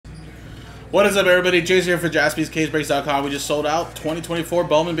What is up, everybody? Jason here for JaspysCaseBreaks.com. We just sold out 2024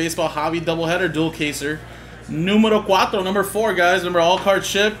 Bowman Baseball Hobby Doubleheader Dual Caser. Numero 4, number 4, guys. Remember, all cards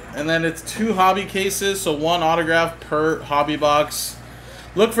ship, and then it's 2 hobby cases, so 1 autograph per hobby box.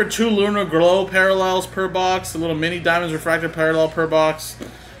 Look for 2 Lunar Glow parallels per box, a little mini Diamonds Refractor parallel per box.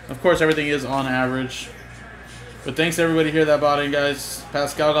 Of course, everything is on average. But thanks to everybody here that bought in, guys.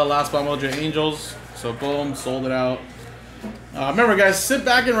 Pascal got last bomb Mojo Angels, so boom, sold it out. Remember, guys, sit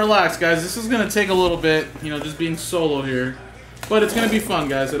back and relax, guys. This is going to take a little bit, just being solo here. But it's going to be fun,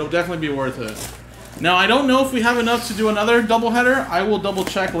 guys. It'll definitely be worth it. Now, I don't know if we have enough to do another doubleheader. I will double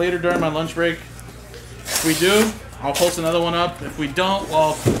check later during my lunch break. If we do, I'll post another one up. If we don't,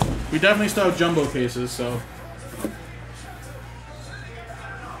 well, we definitely still have jumbo cases, so.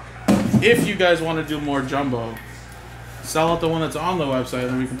 If you guys want to do more jumbo, sell out the one that's on the website, and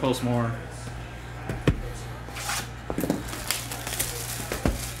then we can post more.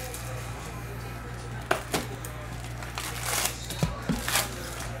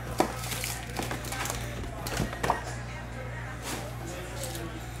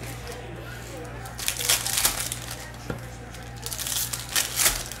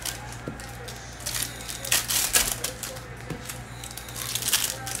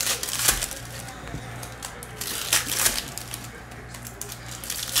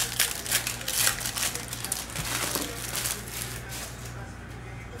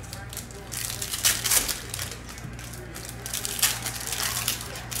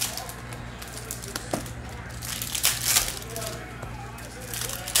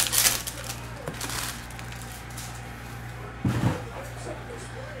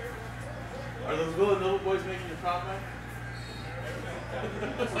 Are those Villanova boys making your prop back?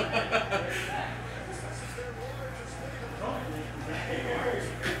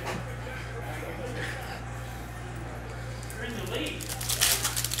 You're in the lead.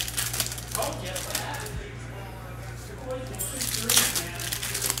 Oh, yes, I have. The boys can shoot threes, man.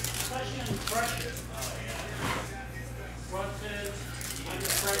 Especially under pressure. Oh, yeah. Fronted,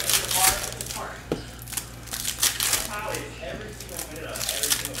 under pressure, hard, it's hard. How is every single minute of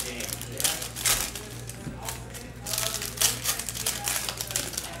every single game? Yeah.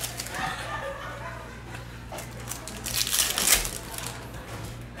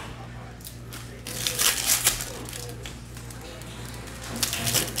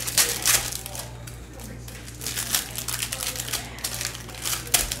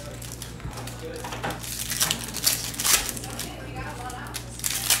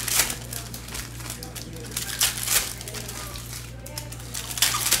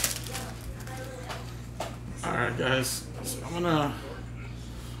 Alright, guys, so I'm gonna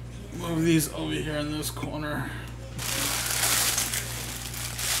move these over here in this corner.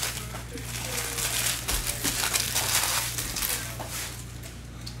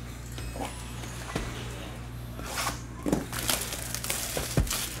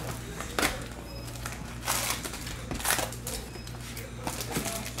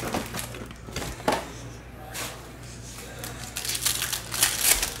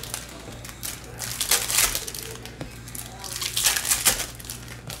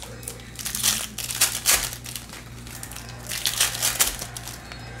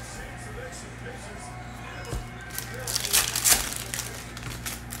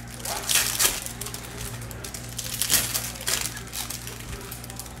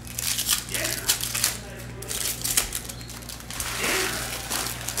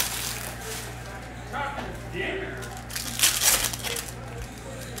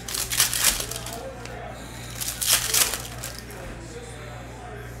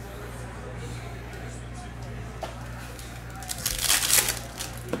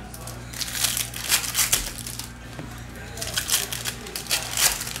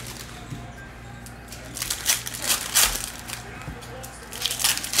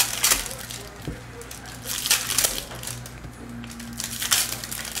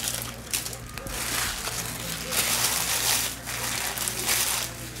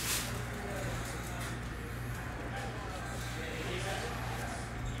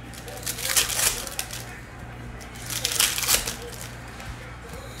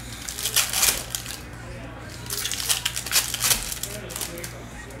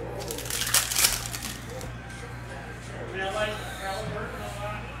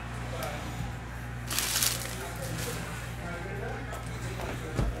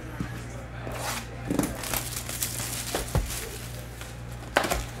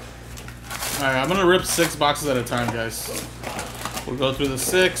 Alright, I'm gonna rip 6 boxes at a time, guys. We'll go through the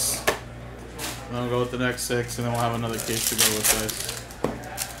 6, and then we'll go with the next 6, and then we'll have another case to go with, guys.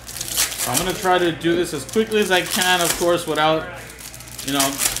 So I'm gonna try to do this as quickly as I can, of course, without you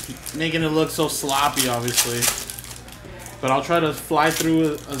know, making it look so sloppy, obviously. But I'll try to fly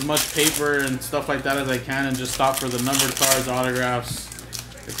through as much paper and stuff like that as I can and just stop for the numbered cards, autographs,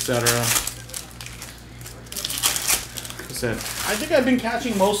 etc. I think I've been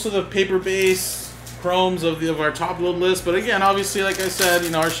catching most of the paper base chromes of our top load list, but again, obviously, like I said,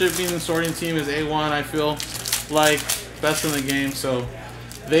 you know, our shipping and sorting team is A1. I feel like best in the game, so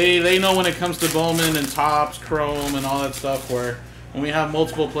they know when it comes to Bowman and tops, chrome, and all that stuff. Where when we have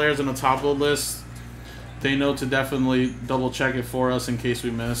multiple players on the top load list, they know to definitely double check it for us in case we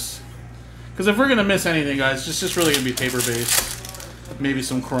miss. Because if we're gonna miss anything, guys, it's just really gonna be paper base, maybe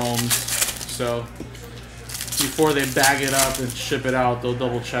some chromes. So before they bag it up and ship it out, they'll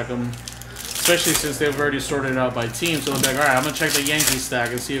double check them. Especially since they've already sorted it out by team, so they'll be like, all right, I'm gonna check the Yankees stack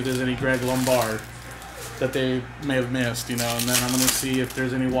and see if there's any Greg Lombard that they may have missed, you know, and then I'm gonna see if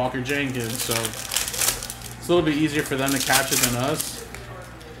there's any Walker Jenkins. So it's a little bit easier for them to catch it than us,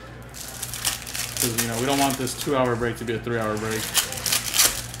 because you know we don't want this 2-hour break to be a 3-hour break.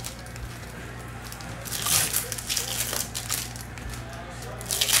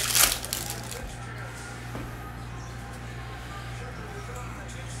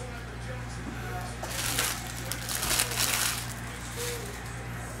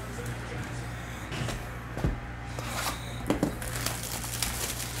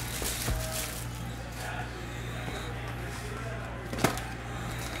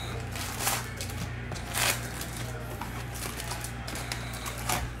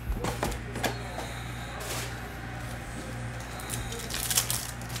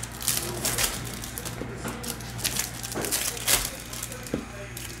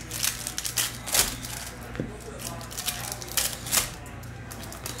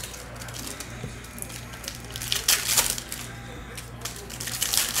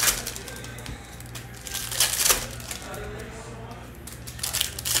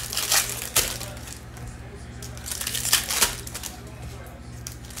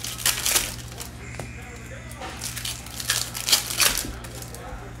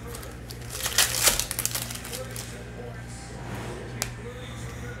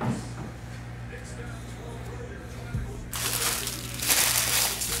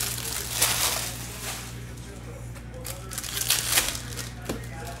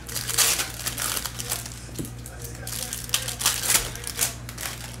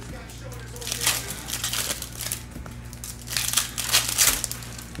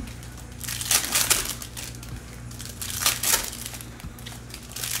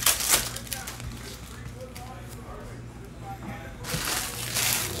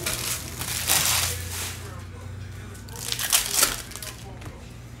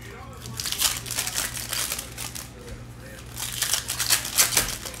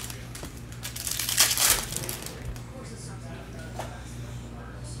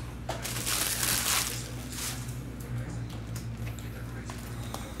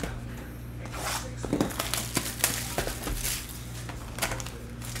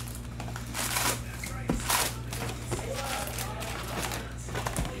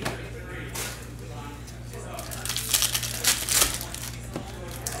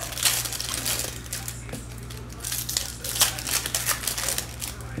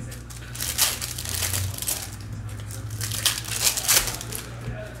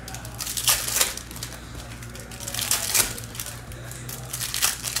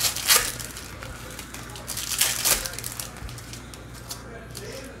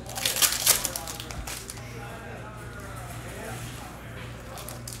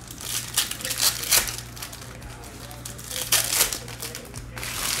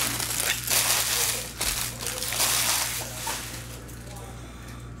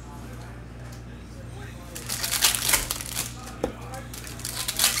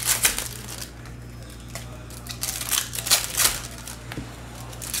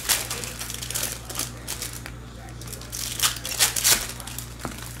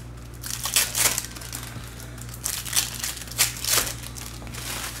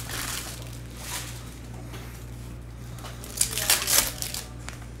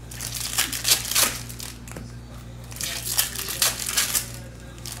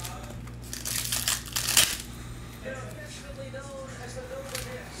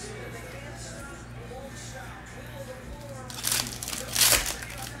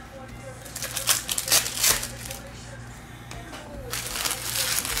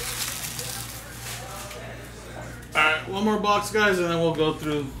 One more box, guys, and then we'll go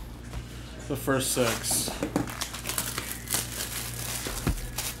through the first 6.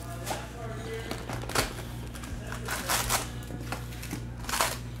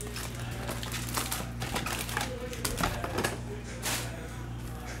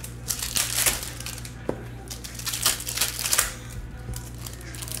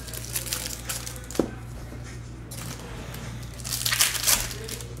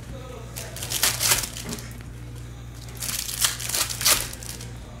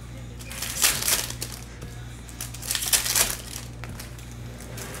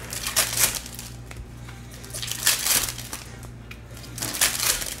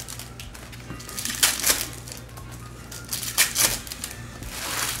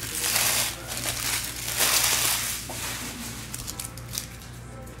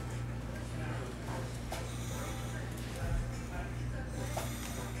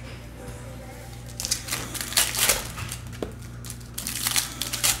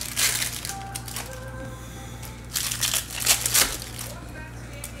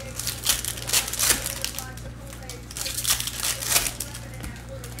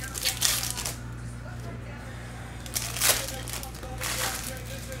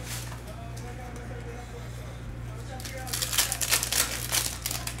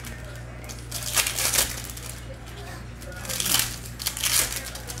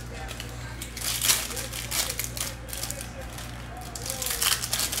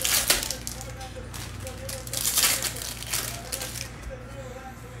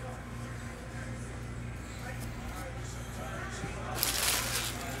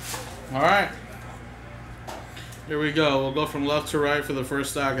 All right. Here we go. We'll go from left to right for the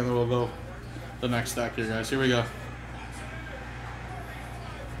first stack, and then we'll go the next stack here, guys. Here we go.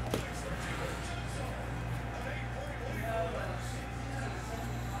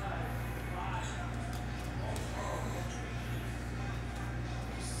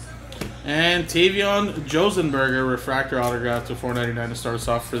 And Tavion Josenberger refractor autograph to 499 to start us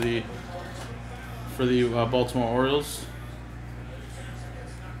off for the Baltimore Orioles.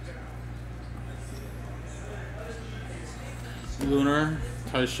 Lunar,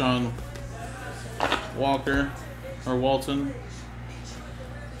 Tyshawn Walker or Walton.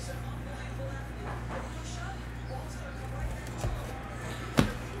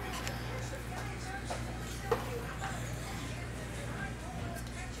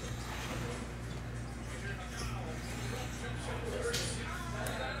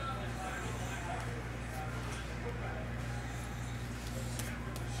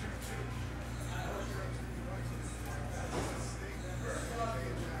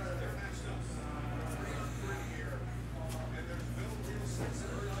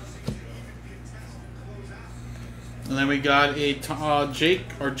 And then we got a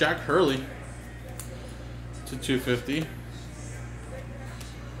Jack Hurley to 250.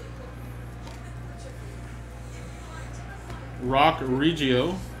 Rock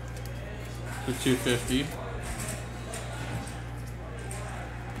Regio to 250.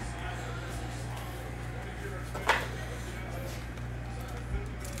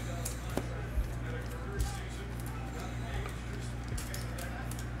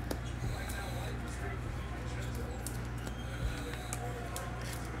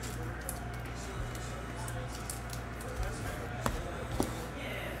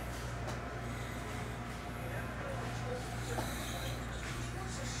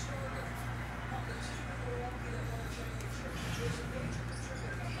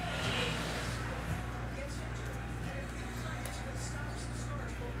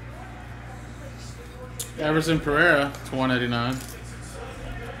 Everson Pereira to 189.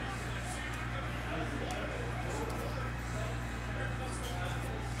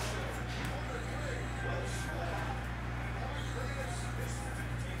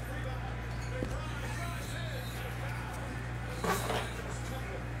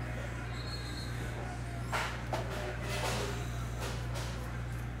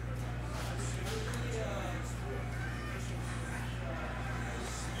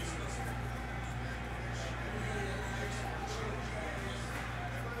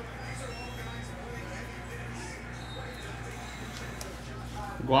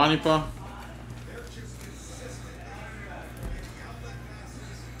 Guanipa.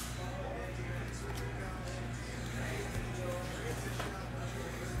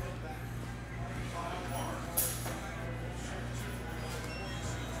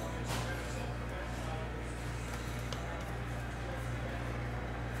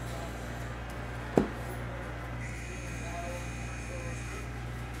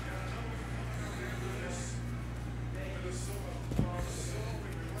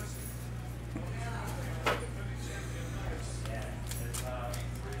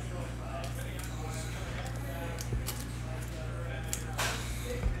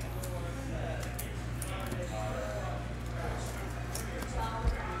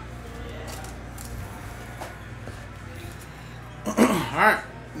 Alright,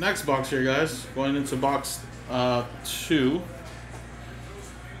 next box here, guys. Going into box 2.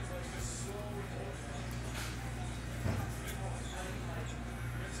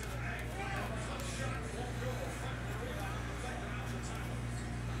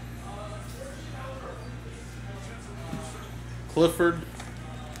 Clifford.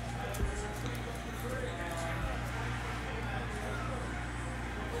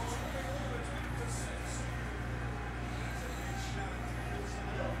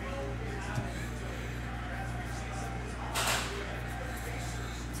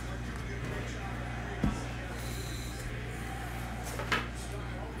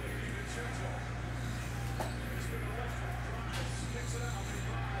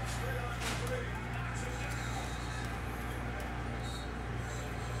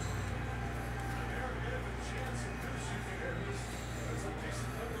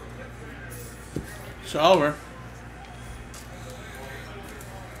 Shower.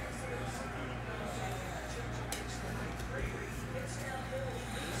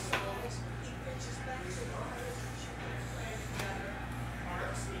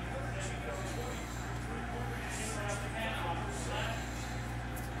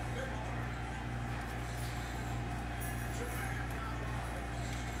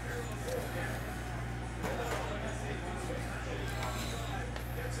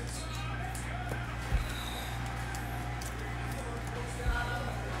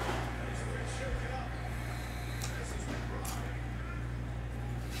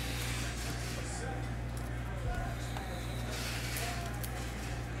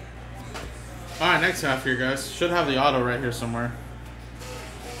 Alright, next half here, guys. Should have the auto right here somewhere.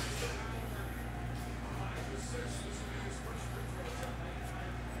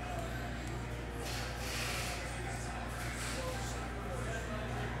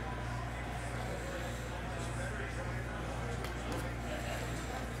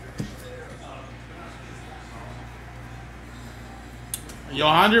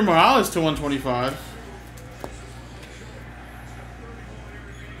 Yohander Morales to 125.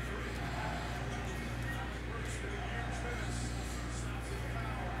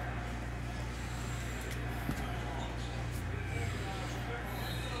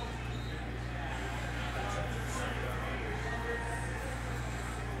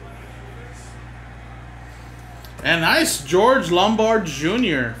 And nice George Lombard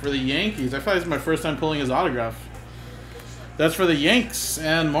Jr. for the Yankees. I feel like this is my first time pulling his autograph. That's for the Yanks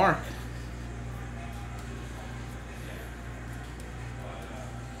and Mark.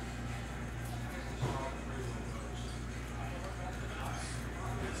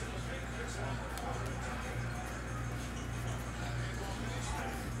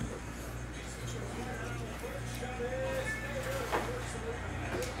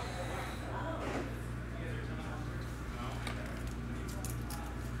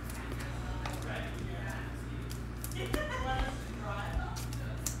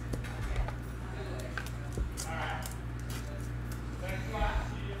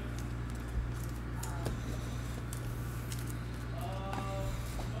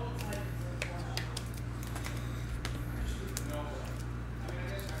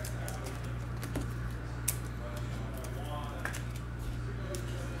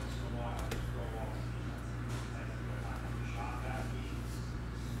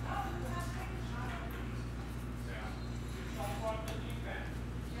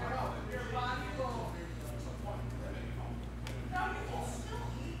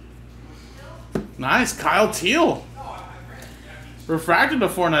 Nice, Kyle Teal. Refracted to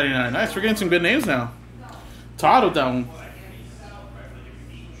 499. Nice, we're getting some good names now. Todd with that one.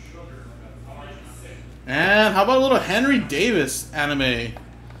 And how about a little Henry Davis anime?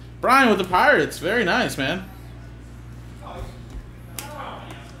 Brian with the Pirates. Very nice, man.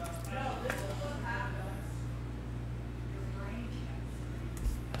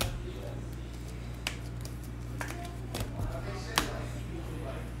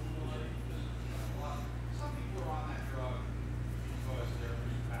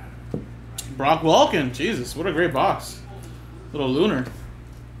 Brock Welkin, Jesus, what a great box. Little Lunar.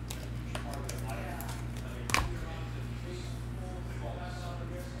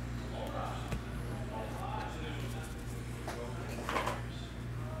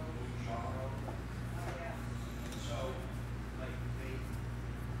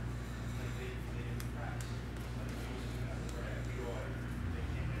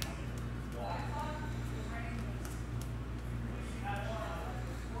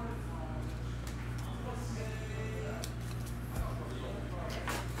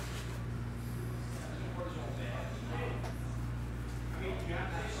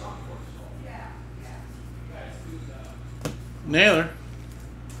 Naylor.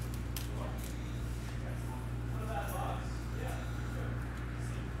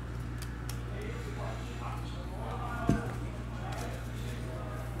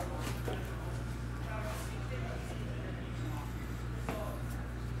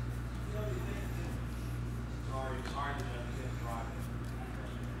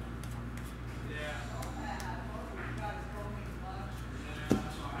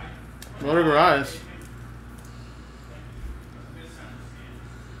 What a garage.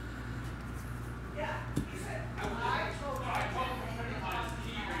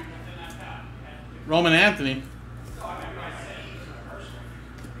 Roman Anthony.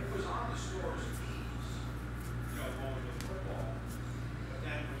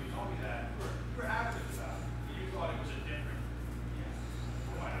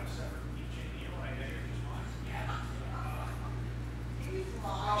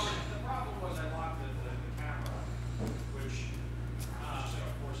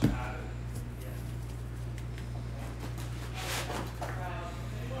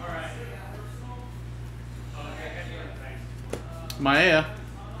 Maya.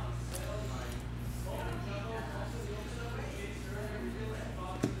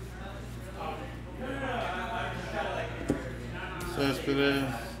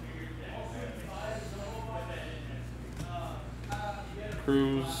 Cespedes.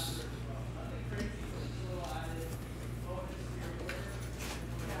 Cruz.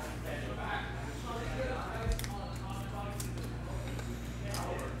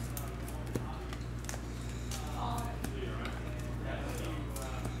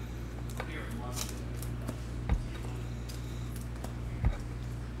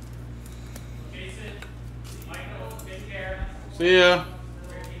 See ya.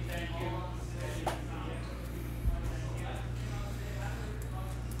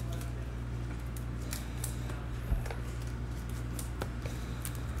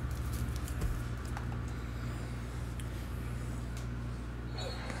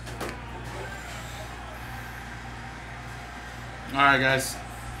 Alright guys,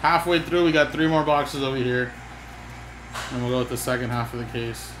 halfway through, we got 3 more boxes over here. And we'll go with the second half of the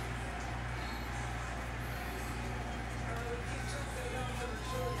case.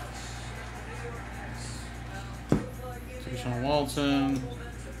 Sean Walton.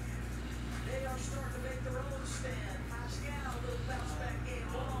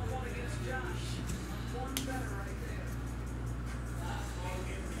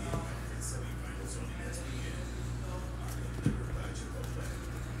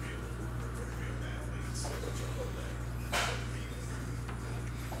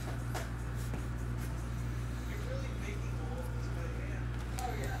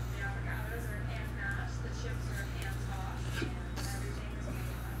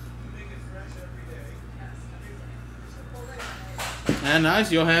 And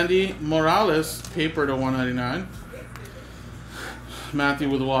nice, Yohandy Morales, paper to 199. Matthew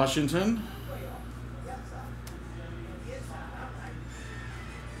with Washington.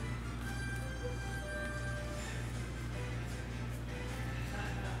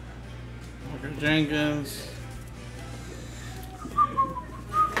 Walker Jenkins.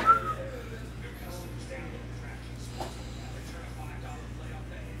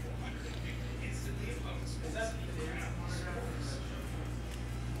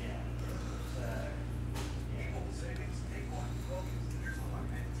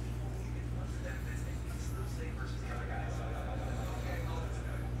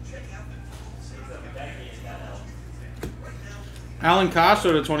 Alan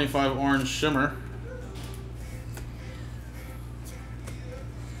Castro to 25 orange shimmer.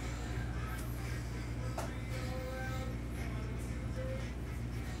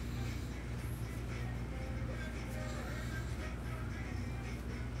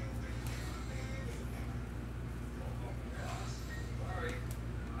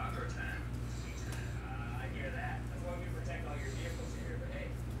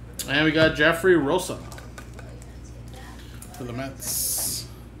 And we got Jeffrey Rosa for the Mets.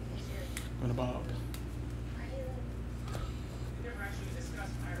 Going to Bob.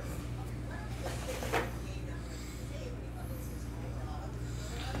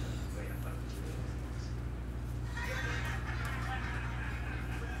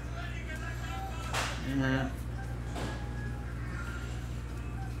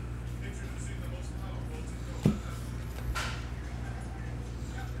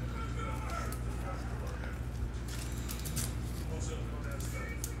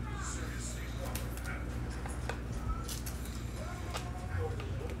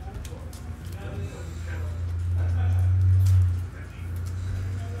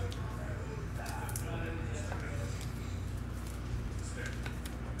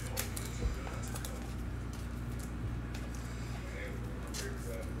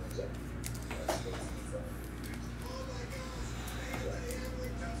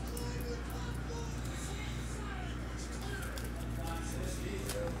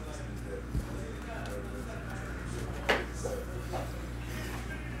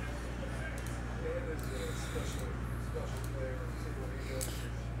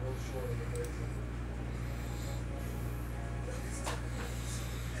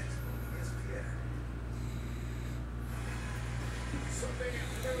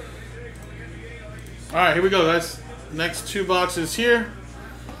 All right, here we go, guys. Next 2 boxes here.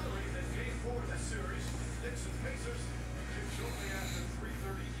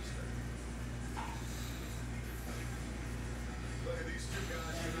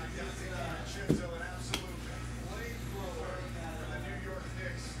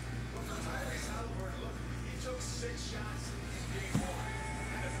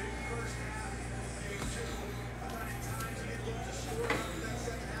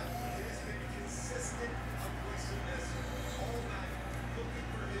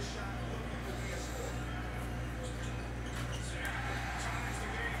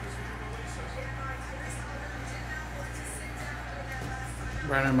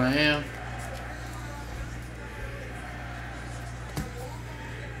 Brandon Miami.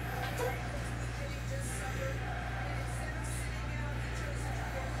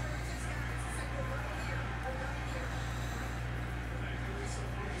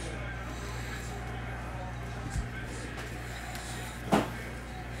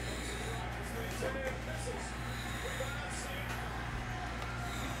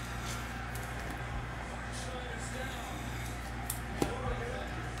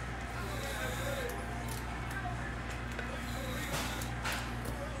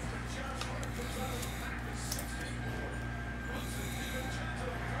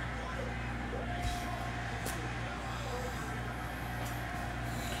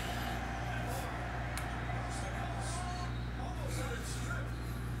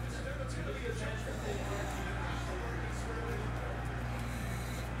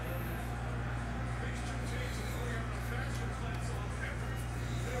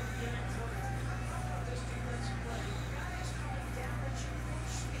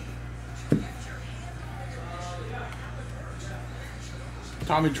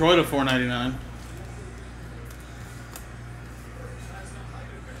 Tommy Troy to 499.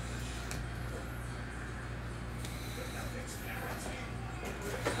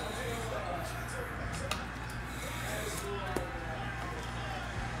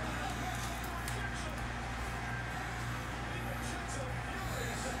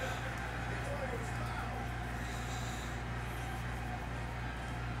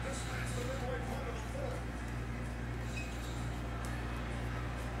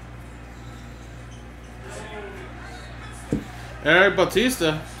 Eric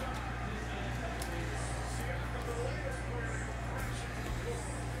Bautista.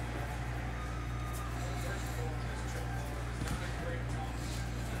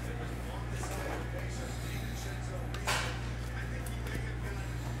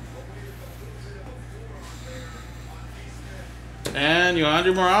 And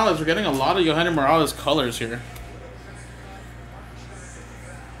Yohander Morales. We're getting a lot of Yohander Morales colors here.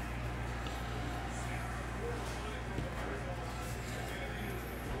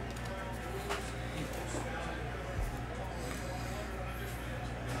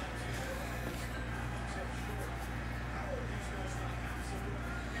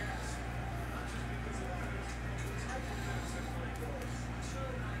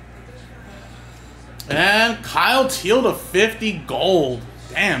 And Kyle Teal to 50 gold.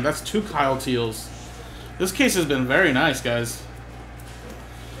 Damn, that's 2 Kyle Teals. This case has been very nice, guys.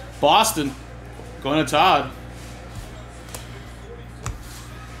 Boston going to Todd.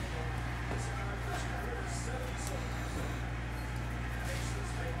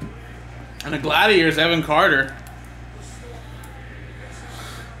 And the Gladiators, Evan Carter.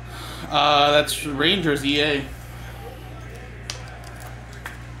 That's Rangers EA.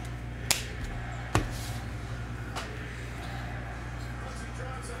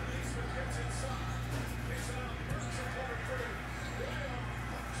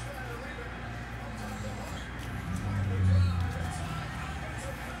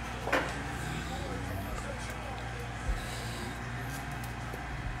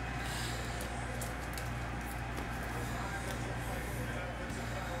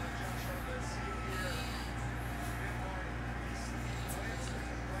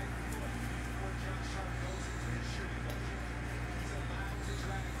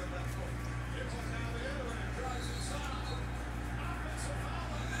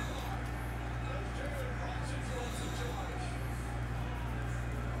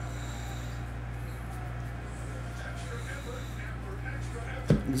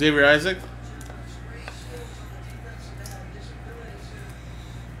 Xavier Isaac.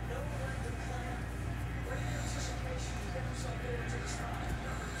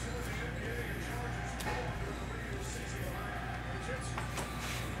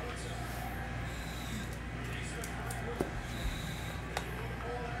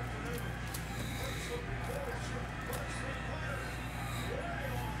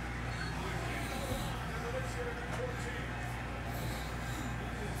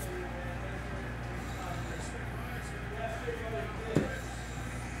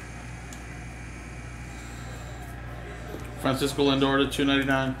 Francisco Lindor to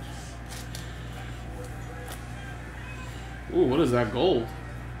 299. Ooh, what is that gold?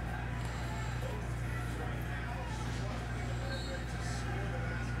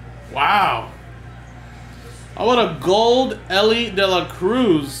 Wow. How about a gold Ellie De La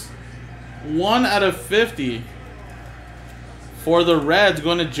Cruz? 1 out of 50. For the Reds,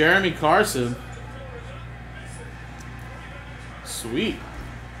 going to Jeremy Carson. Sweet.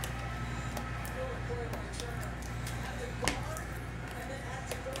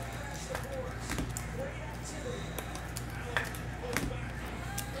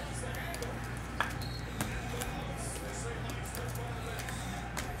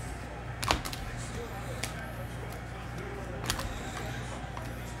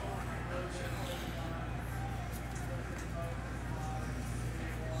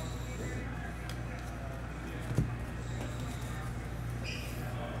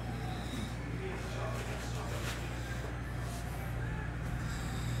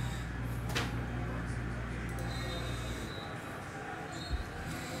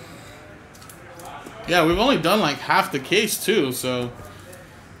 Yeah, we've only done like half the case too, so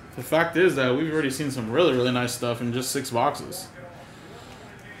the fact is that we've already seen some really, really nice stuff in just 6 boxes.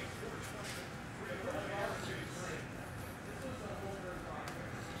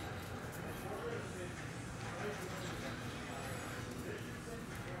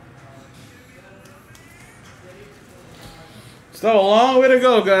 Still a long way to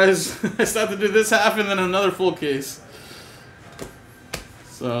go, guys. I still have to do this half and then another full case.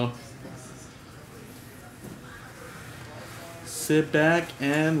 So sit back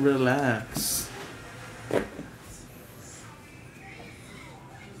and relax.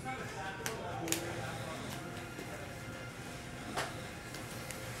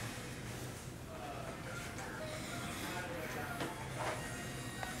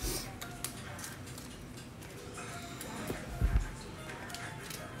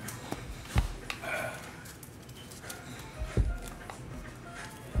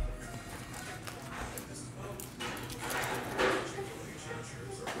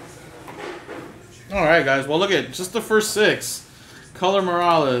 All right, guys. Well, look at just the first 6. Color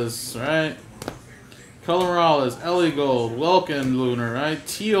Morales, right? Color Morales, Ellie Gold, Welkin Lunar, right?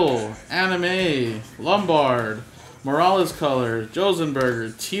 Teal, Anime, Lombard, Morales Color,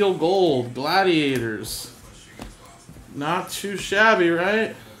 Josenberger, Teal Gold, Gladiators. Not too shabby,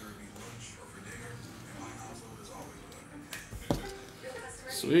 right?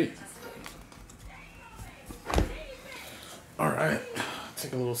 Sweet. All right.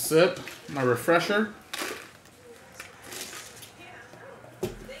 Take a little sip. My refresher.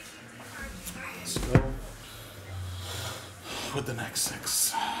 Let's go with the next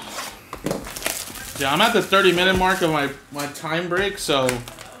 6. Yeah, I'm at the 30-minute mark of my time break, so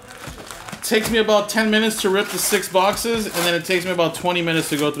it takes me about 10 minutes to rip the 6 boxes, and then it takes me about 20 minutes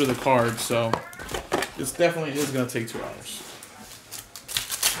to go through the cards, so this definitely is going to take 2 hours.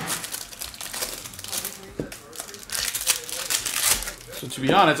 So to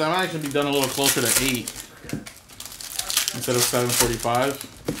be honest, I might actually be done a little closer to 8 instead of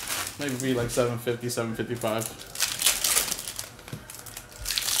 7:45. Maybe be like 7:50, 7:55.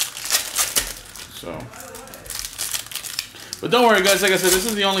 So, but don't worry, guys. Like I said, this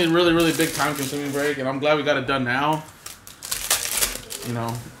is the only really big time-consuming break, and I'm glad we got it done now. You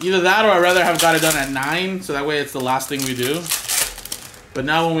know, either that or I'd rather have got it done at 9, so that way it's the last thing we do. But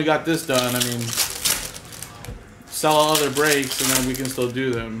now when we got this done, I mean, sell all other breaks, and then we can still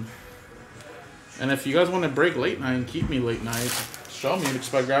do them. And if you guys want to break late night and keep me late night, show me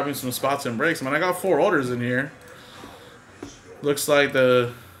just by grabbing some spots and breaks. I mean, I got 4 orders in here. Looks like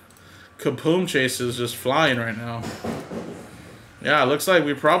the Kaboom chase is just flying right now. Yeah, it looks like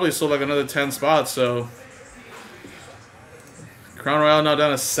we probably sold like another 10 spots, so Crown Royale now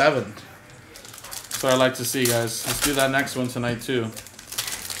down to 7. That's what I like to see, guys. Let's do that next one tonight too.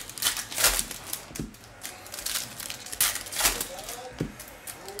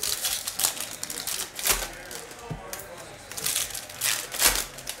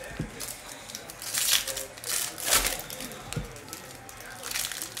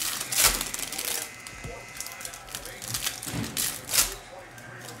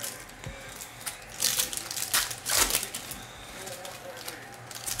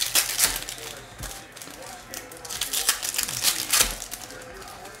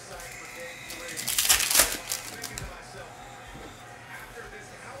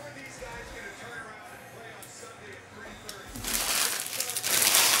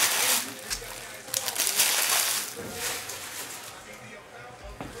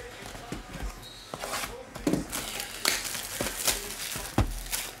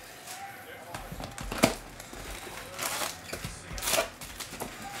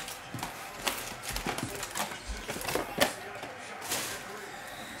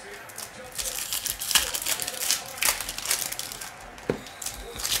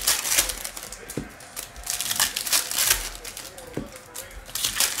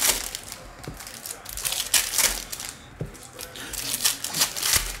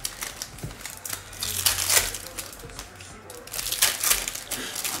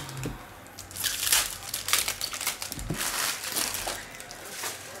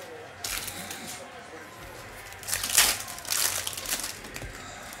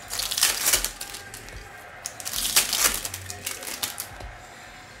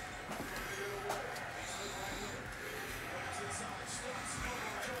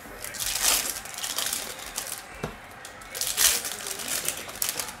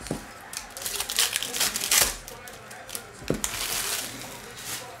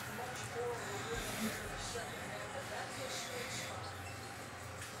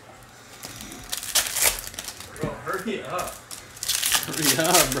 Hurry up. Hurry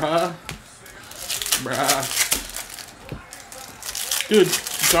up, bruh. Dude,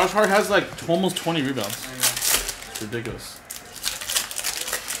 Josh Hart has like almost 20 rebounds. It's ridiculous.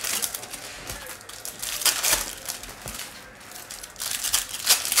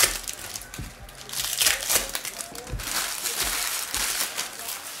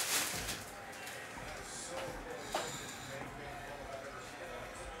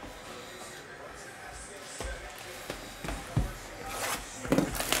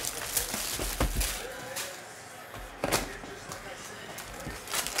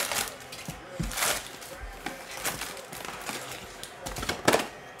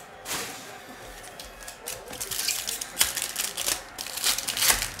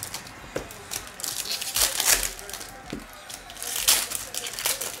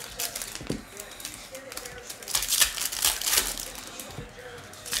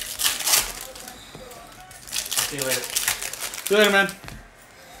 See you later. See you later, man.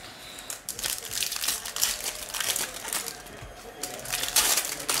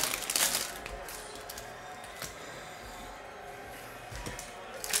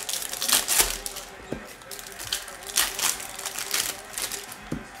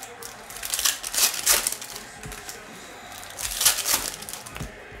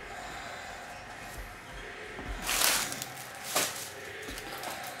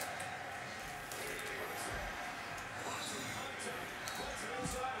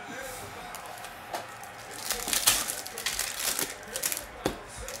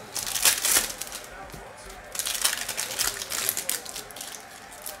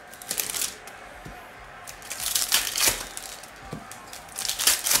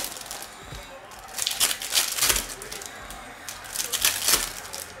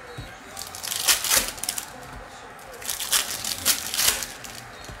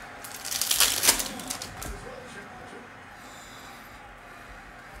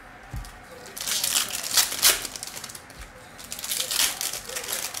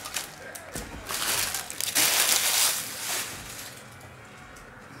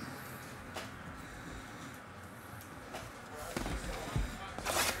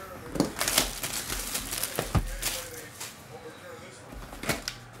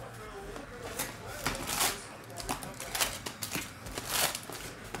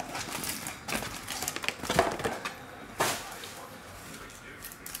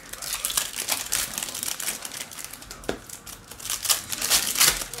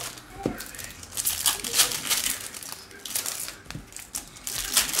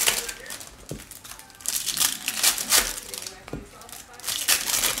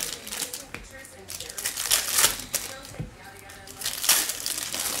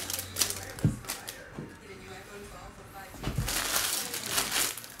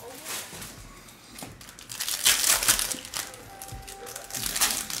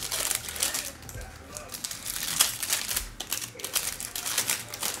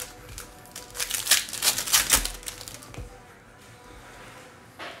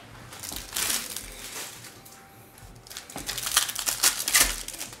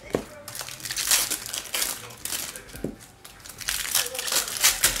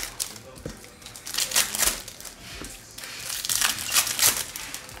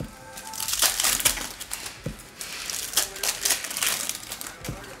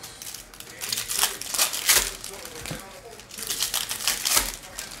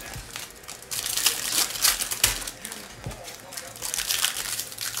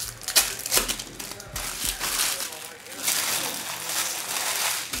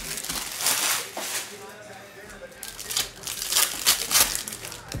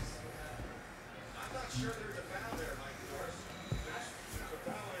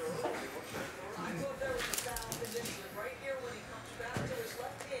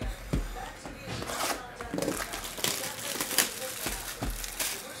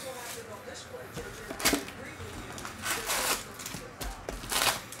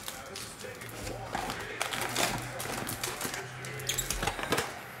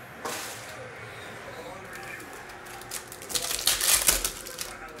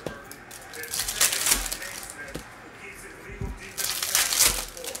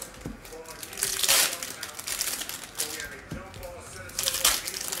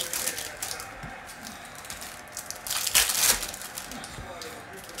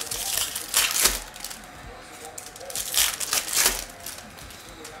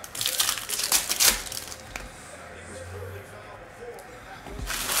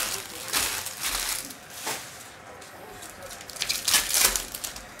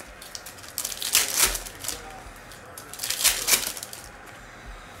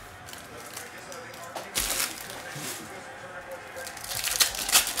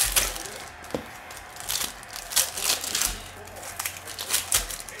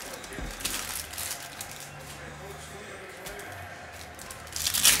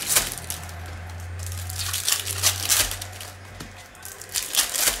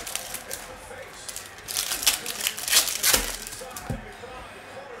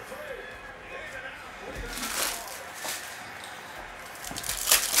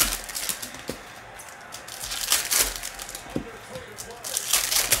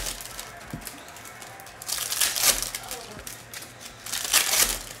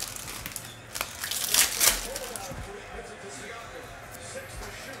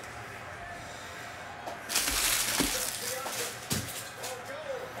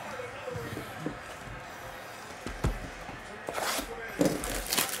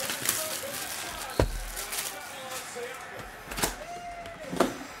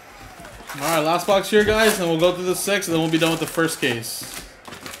 Alright, last box here, guys, and we'll go through the 6, and then we'll be done with the first case.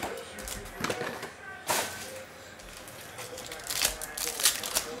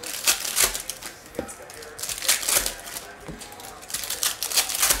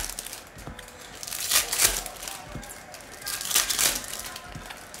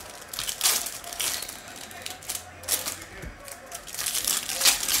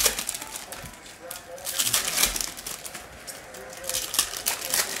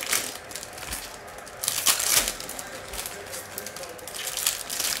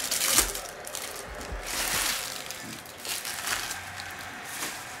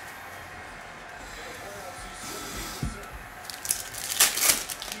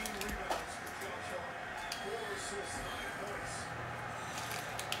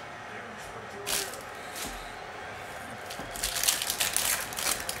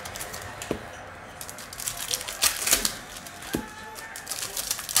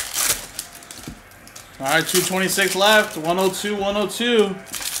 Alright, 226 left. 102, 102.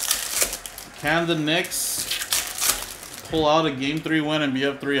 Can the Knicks pull out a Game 3 win and be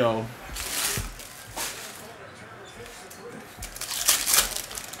up 3-0?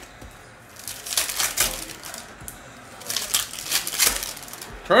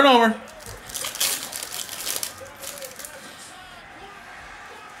 Turnover.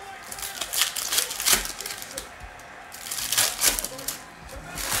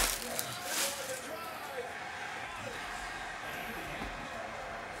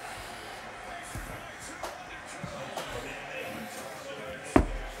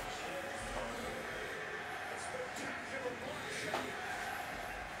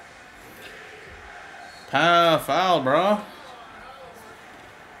 Foul, bro.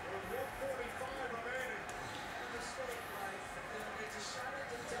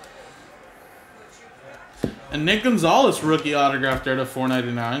 And Nick Gonzalez rookie autograph there to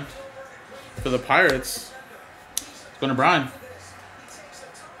 499 for the Pirates. It's going to Brian.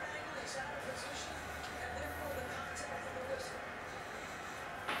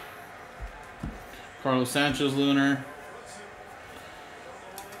 Carlos Sanchez Lunar.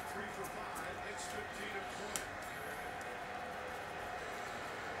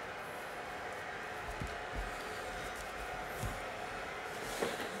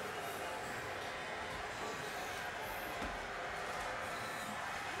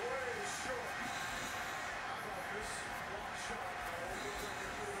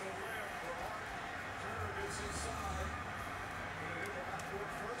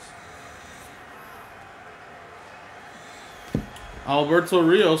 Alberto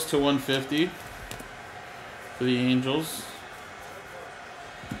Rios to 150 for the Angels.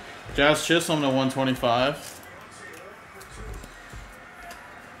 Jazz Chisholm to 125.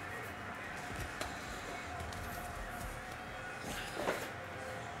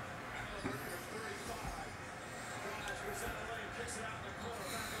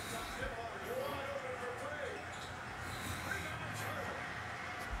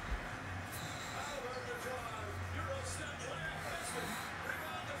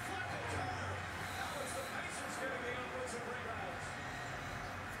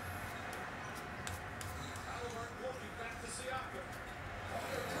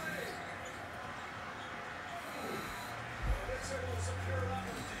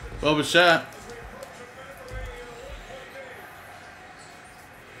 Boba shot.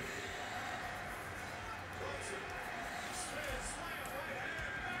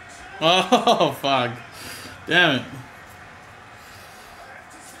 Oh, fuck. Damn it.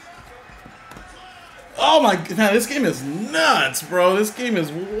 Oh my god, this game is nuts, bro. This game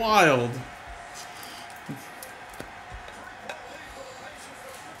is wild.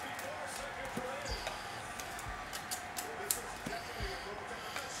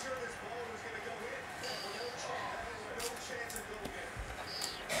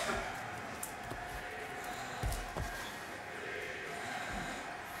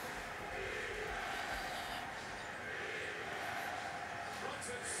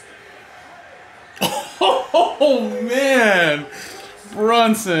 Oh man,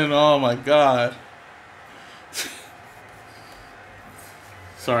 Brunson! Oh my god.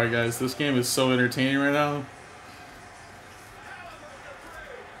 Sorry guys, this game is so entertaining right now.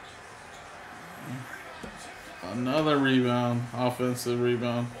 Another rebound, offensive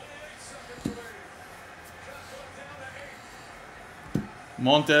rebound.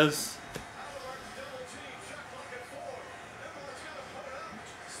 Montes.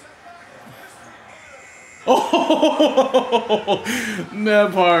 Oh,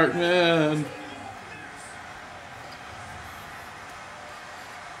 Nebhart, man.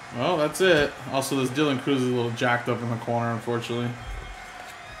 Well, that's it. Also, this Dylan Cruz is a little jacked up in the corner, unfortunately.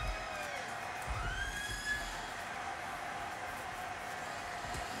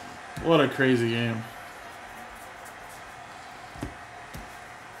 What a crazy game.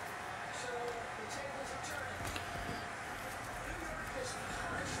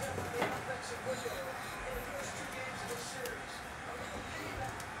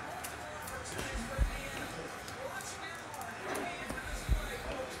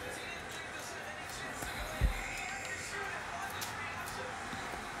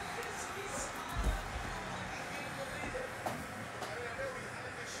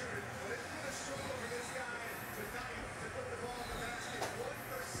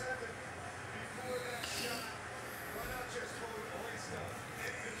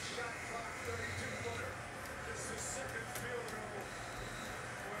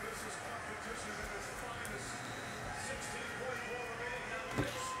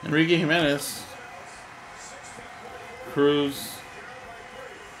 Enrique Jimenez, Cruz,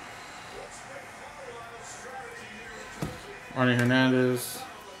 Arnie Hernandez,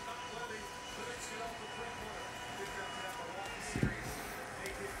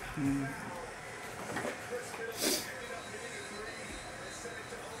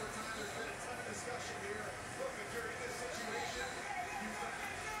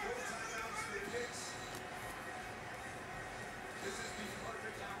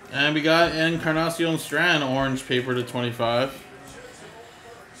 and we got Encarnacion Strand, orange paper to 25.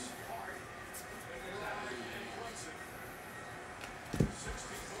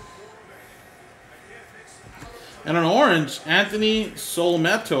 And an orange, Anthony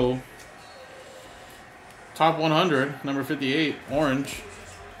Solmeto, top 100, number 58, orange,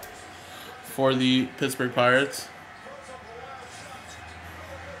 for the Pittsburgh Pirates.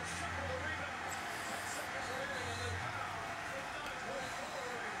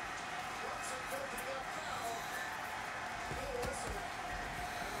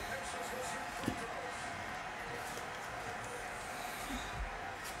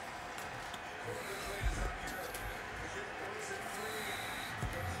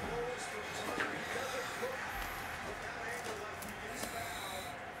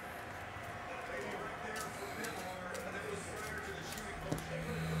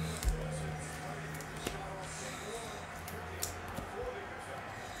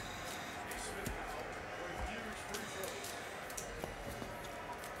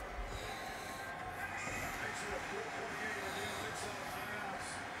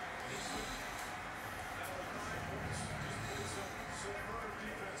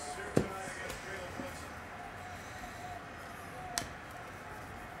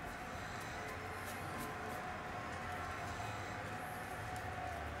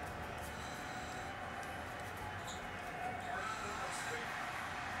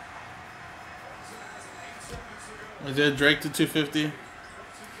 I did Drake to 250.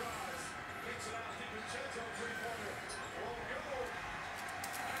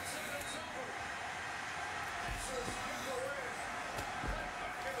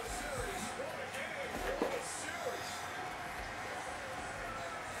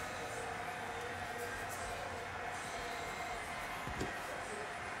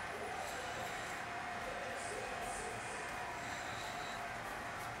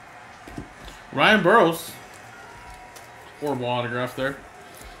 Ryan Burroughs. Horrible autograph there.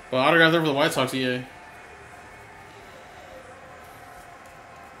 But autograph there for the White Sox, EA.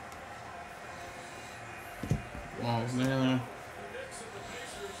 Oh, man.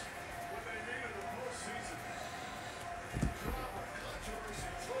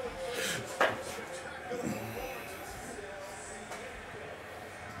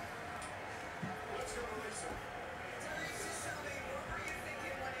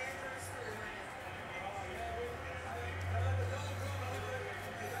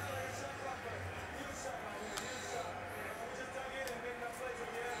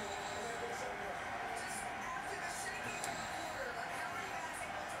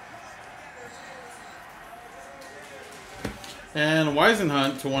 And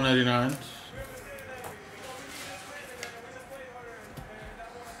Weisenhunt to 199.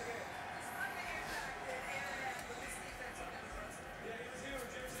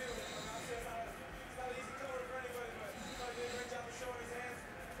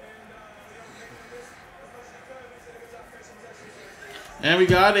 And we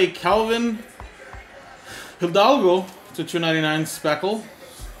got a Calvin Hidalgo to 299 speckle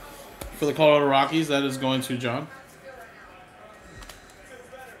for the Colorado Rockies. That is going to John.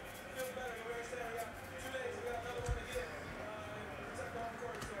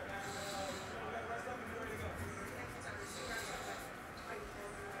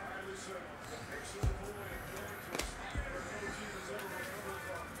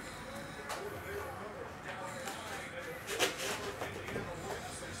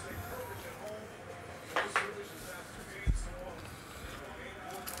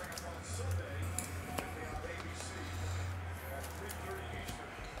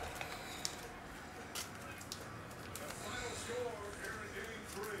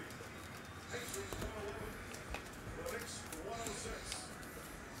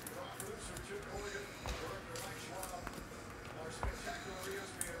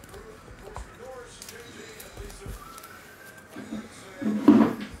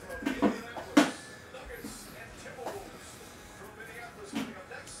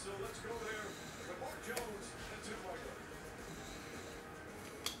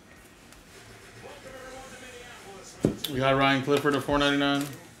 We got Ryan Clifford at $4.99.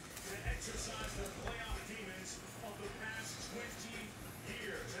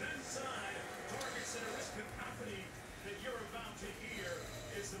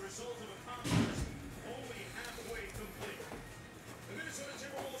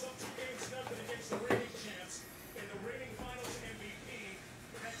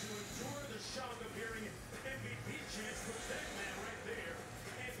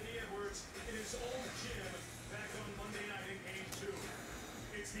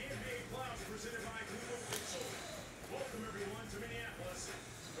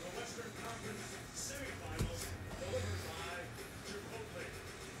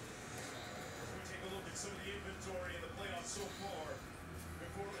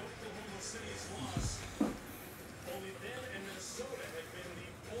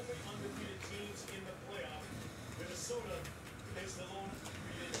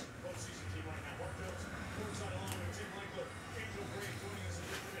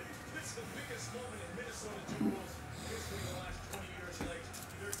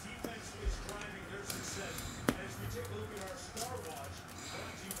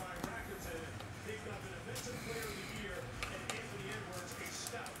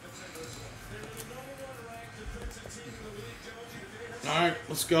 Alright,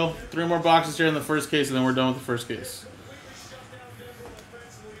 let's go. 3 more boxes here in the first case, and then we're done with the first case.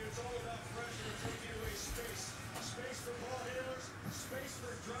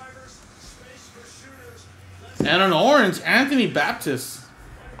 And an orange, Anthony Baptist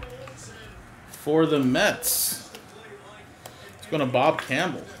for the Mets. It's going to Bob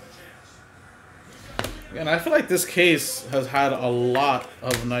Campbell. And I feel like this case has had a lot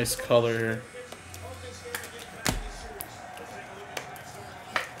of nice color here.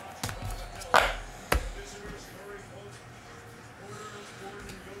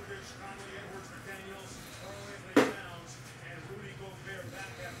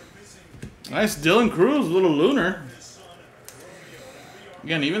 Nice Dylan Cruz, little lunar.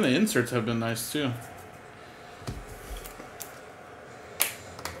 Again, even the inserts have been nice too.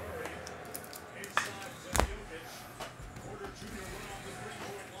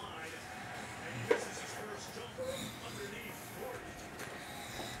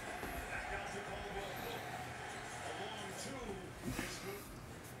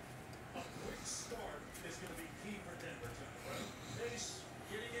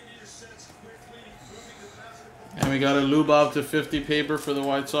 And we got a Lubov /50 paper for the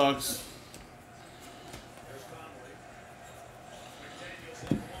White Sox.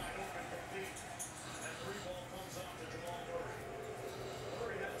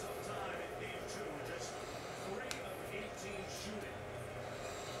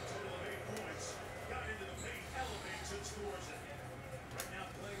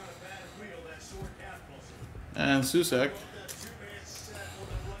 And Susek.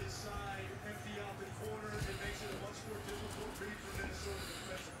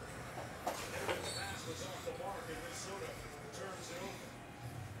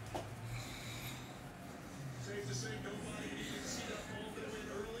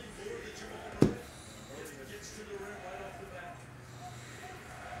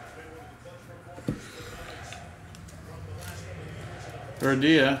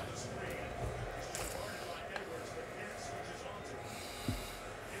 Verdia.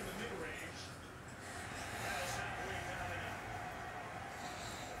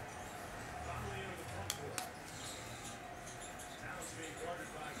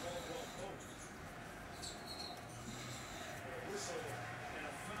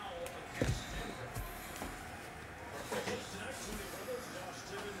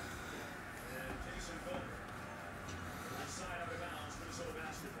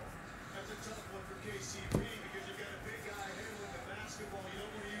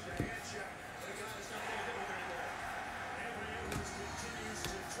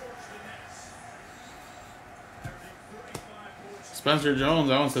 Spencer Jones,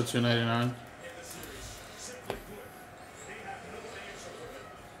 that one's at $2.99.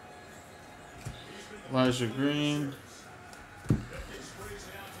 Elijah Green.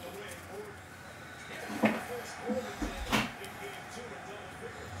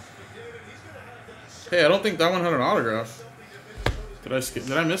 Hey, I don't think that one had an autograph. Did I skip?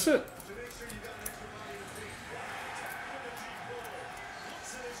 Did I miss it?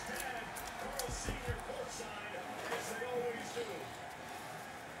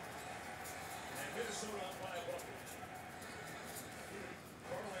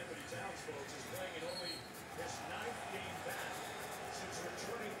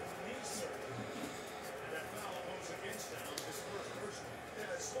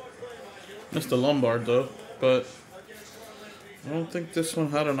 Missed the Lombard though, but I don't think this one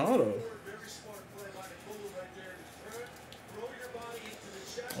had an auto.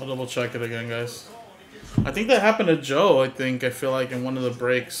 I'll double check it again, guys. I think that happened to Joe, I feel like, in one of the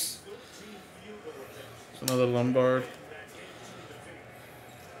breaks. It's another Lombard.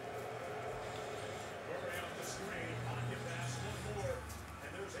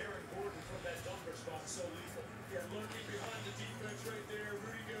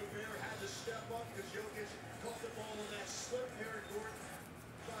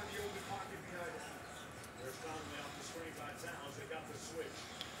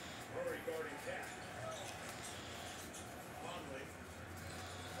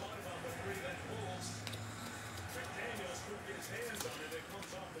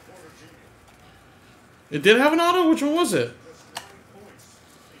 It did have an auto? Which one was it?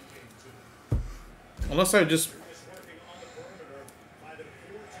 Unless I just...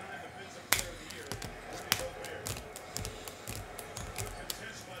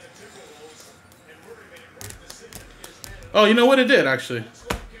 Oh, you know what? It did, actually.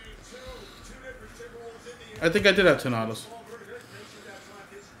 I think I did have 10 autos.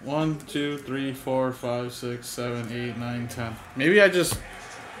 1, 2, 3, 4, 5, 6, 7, 8, 9, 10. Maybe I just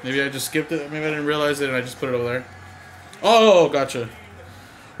skipped it. Maybe I didn't realize it and I just put it over there. Oh, gotcha.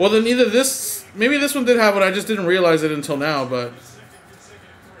 Well, then either this... Maybe this one did have it. I just didn't realize it until now, but...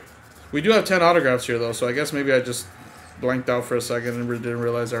 We do have 10 autographs here, though, so I guess maybe I just blanked out for a second and didn't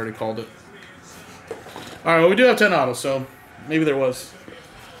realize I already called it. Alright, well, we do have 10 autos, so maybe there was.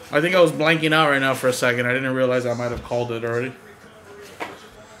 I think I was blanking out right now for a second. I didn't realize I might have called it already.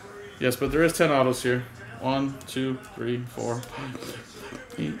 Yes, but there is 10 autos here. 1, 2, 3, 4,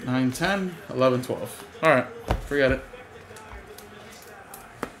 5, 8, 9, 10, 11, 12. Alright, forget it.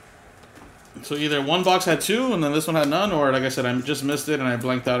 So either one box had 2 and then this one had none, or like I said, I just missed it and I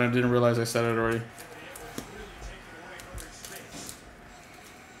blanked out and didn't realize I said it already.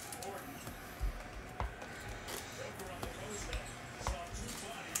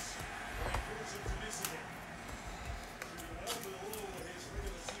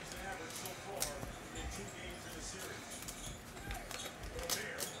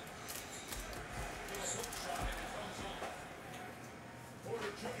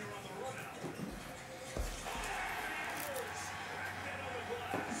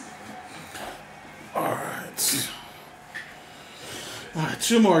 Alright,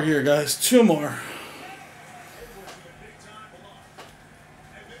 2 more here, guys. 2 more.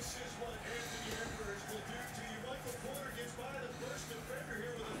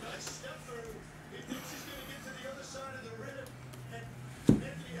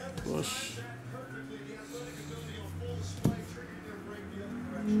 Bush.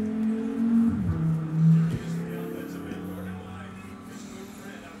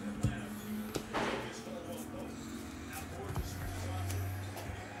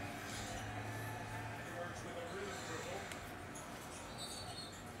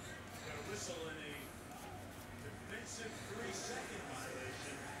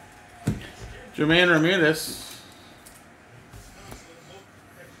 Jermaine Ramirez.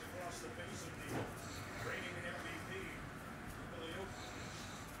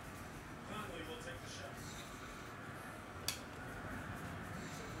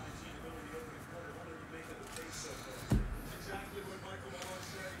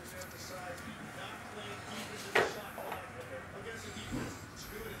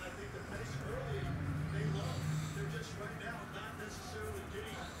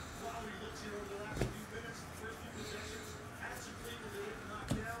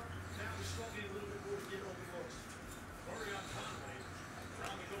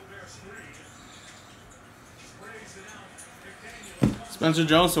 Spencer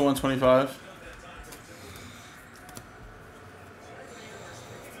Jones to 125.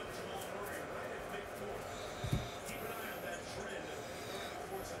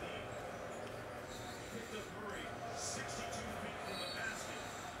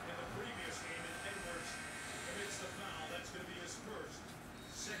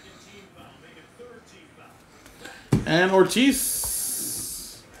 And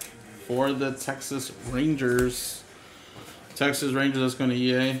Ortiz for the Texas Rangers. Texas Rangers, that's going to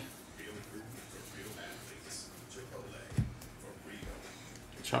EA.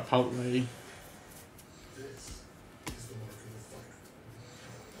 Chipotle.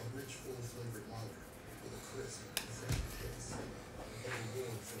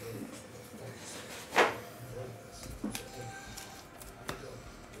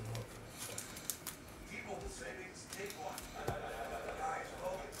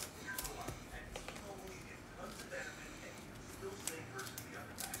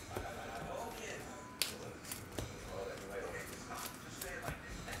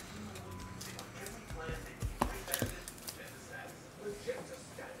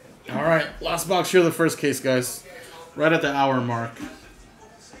 All right, last box here of the first case, guys. Right at the hour mark.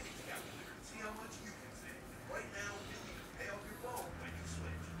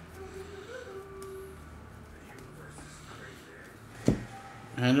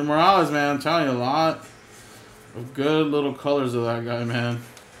 Andrew Morales, man, I'm telling you, a lot of good little colors of that guy, man.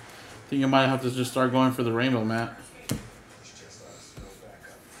 I think you might have to just start going for the rainbow, Matt.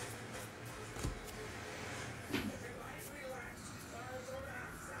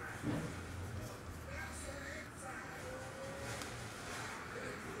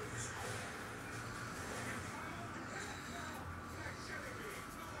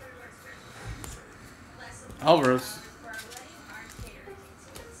 Alvarez.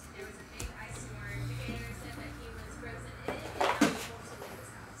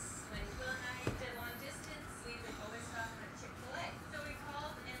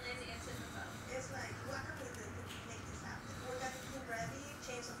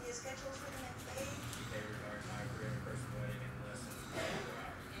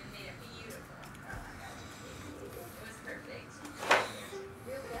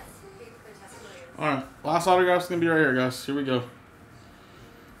 Alright, last autograph's gonna be right here, guys. Here we go.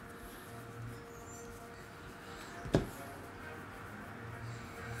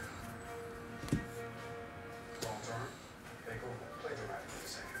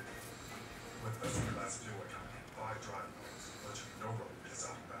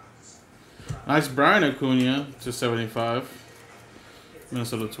 Nice Brian Acuna to 75.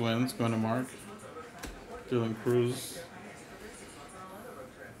 Minnesota Twins going to Mark. Dylan Cruz.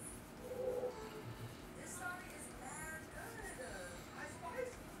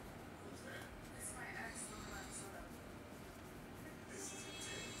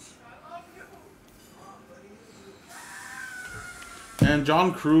 And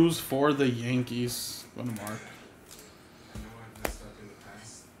John Cruz for the Yankees. Going to Mark.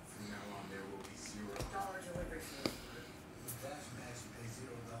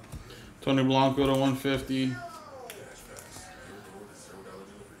 Tony Blanco to 150.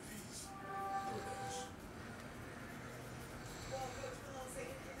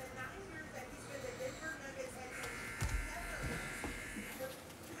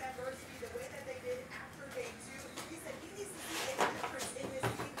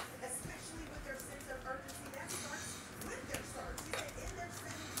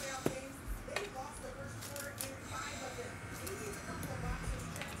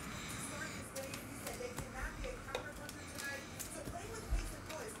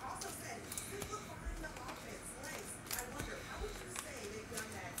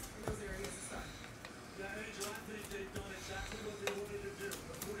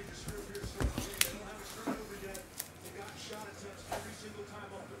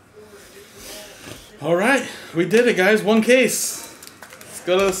 All right, we did it, guys. One case. Let's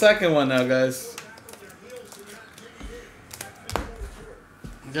go to the second one now, guys.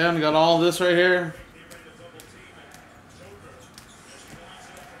 Again, we got all this right here.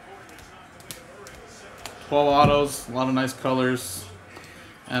 Twelve autos, a lot of nice colors.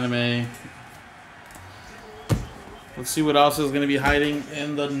 Anime. Let's see what else is going to be hiding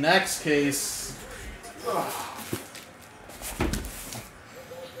in the next case. Ugh.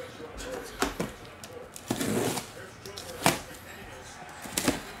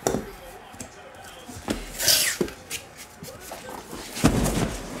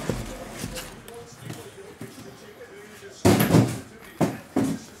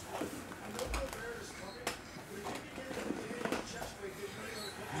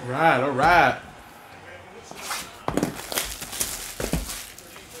 All right.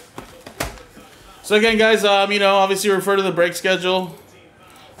 So again, guys, you know, obviously refer to the break schedule.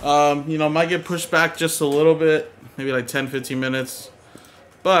 You know, might get pushed back just a little bit, maybe like 10, 15 minutes.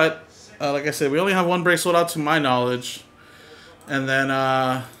 But like I said, we only have one break sold out to my knowledge, and then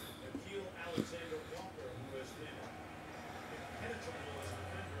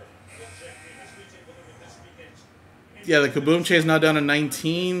yeah, the Kaboom chain is now down to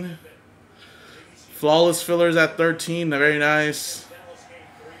 19. Flawless fillers at 13. They're very nice.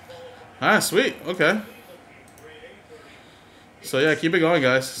 Ah, sweet. Okay. So yeah, keep it going,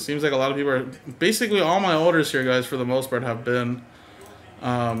 guys. Seems like a lot of people are... Basically, all my orders here, guys, for the most part, have been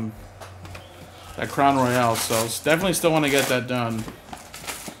at Crown Royale. So definitely still want to get that done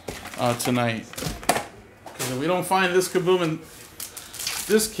tonight. Because if we don't find this Kaboom in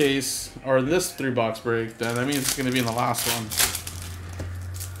this case, or this 3-box break, then that means it's going to be in the last one.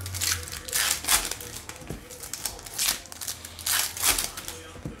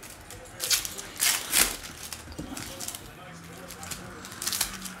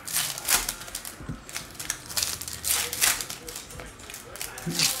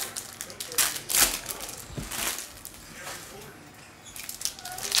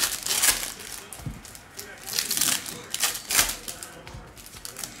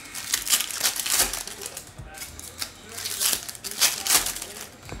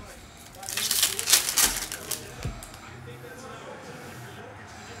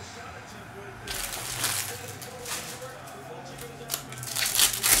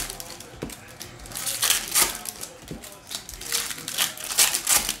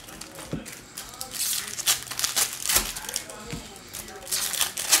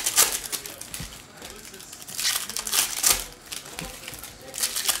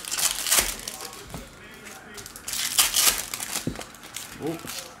 Oop.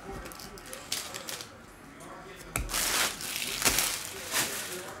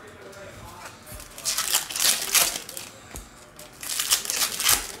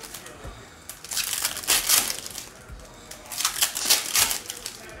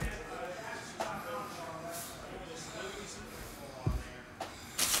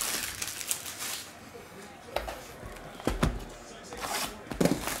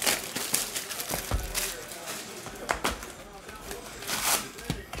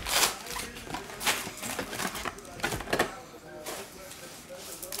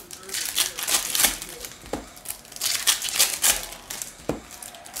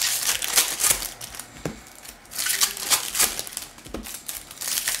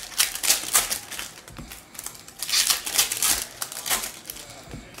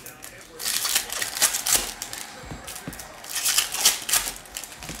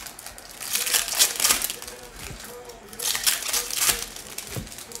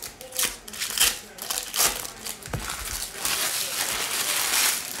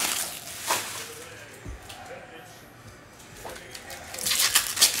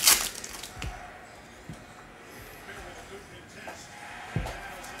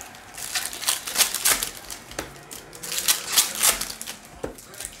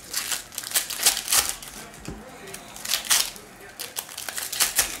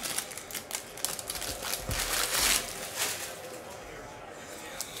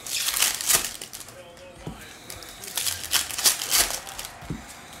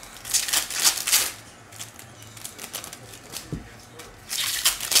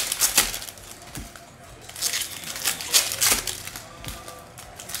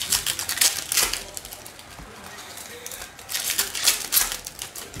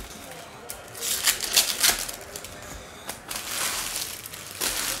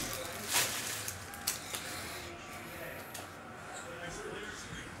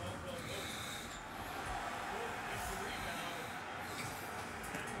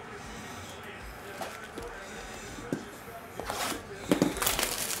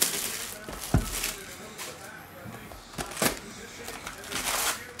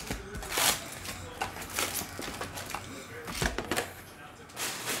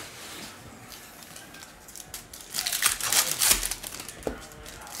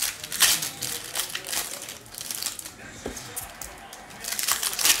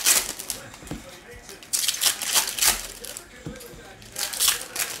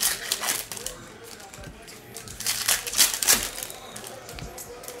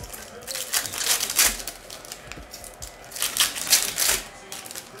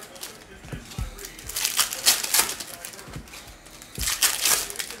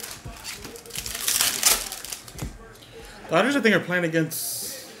 Dodgers, I think, are playing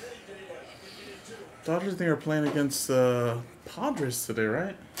against. Dodgers, I think, are playing against Padres today,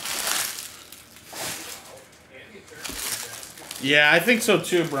 right? Yeah, I think so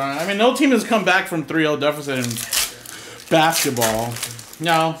too, Brian. I mean, no team has come back from 3-0 deficit in basketball.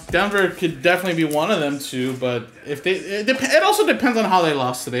 Now, Denver could definitely be one of them too, but if they, it also depends on how they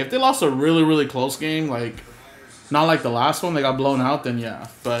lost today. If they lost a really, really close game, like not like the last one, they got blown out, then yeah.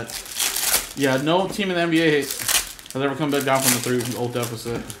 But yeah, no team in the NBA has ever come back down from the 3-0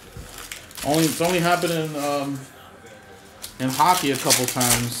 deficit. It's only happened in hockey a couple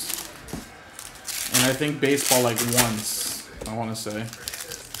times, and I think baseball like once, I want to say.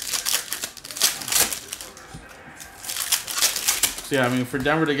 So yeah, I mean, for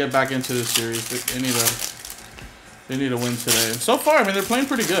Denver to get back into the series, they need a win today. And so far, I mean, they're playing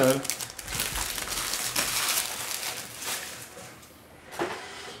pretty good. I'm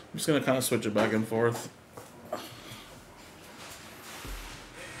just gonna kind of switch it back and forth.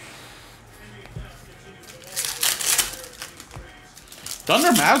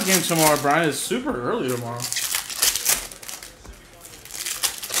 Thunder Mavs game tomorrow, Brian, is super early tomorrow. It's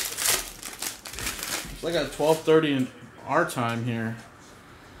like at 12:30 in our time here.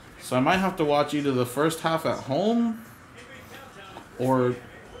 So I might have to watch either the first half at home or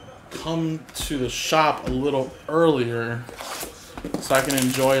come to the shop a little earlier so I can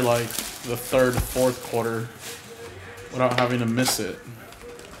enjoy like the third, fourth quarter without having to miss it.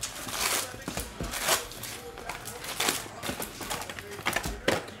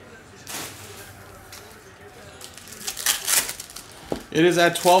 It is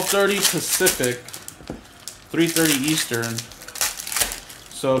at 12:30 Pacific, 3:30 Eastern.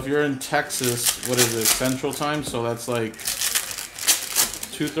 So if you're in Texas, what is it, Central Time? So that's like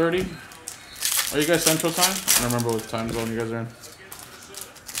 2:30. Are you guys Central Time? I don't remember what time zone you guys are in.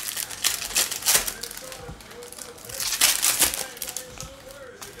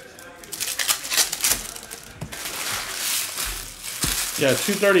 Yeah,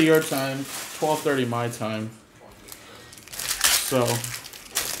 2:30 your time, 12:30 my time. So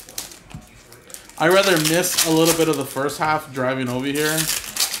I'd rather miss a little bit of the first half driving over here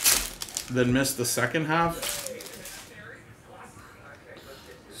than miss the second half.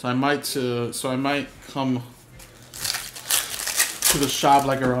 So I might come to the shop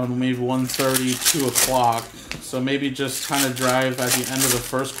like around maybe 1:30, 2 o'clock. So maybe just kind of drive at the end of the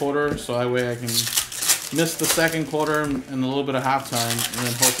first quarter, so that way I can miss the second quarter and a little bit of halftime, and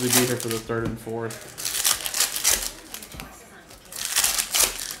then hopefully be here for the third and fourth.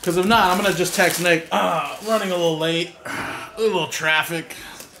 Because if not, I'm gonna just text Nick, running a little late, a little traffic.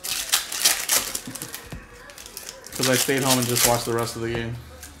 Because I stayed home and just watched the rest of the game.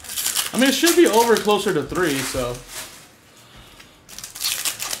 I mean, it should be over closer to 3, so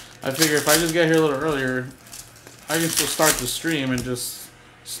I figure if I just get here a little earlier, I can still start the stream and just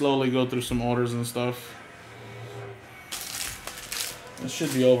slowly go through some orders and stuff. It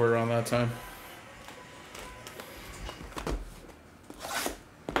should be over around that time.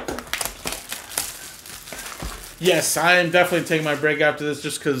 Yes, I am definitely taking my break after this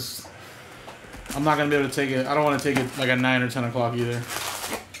just because I'm not going to be able to take it. I don't want to take it like at 9 or 10 o'clock either.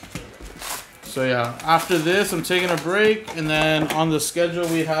 So yeah, after this, I'm taking a break, and then on the schedule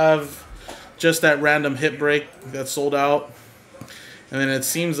we have just that random hit break that sold out, and then it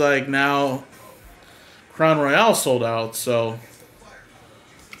seems like now Crown Royale sold out, so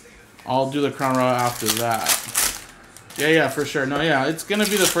I'll do the Crown Royale after that. Yeah, for sure. No, yeah, it's gonna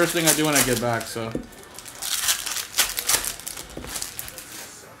be the first thing I do when I get back, so.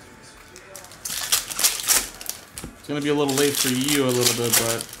 It's gonna be a little late for you a little bit,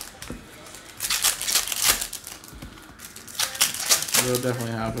 but it'll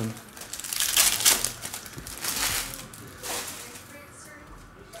definitely happen.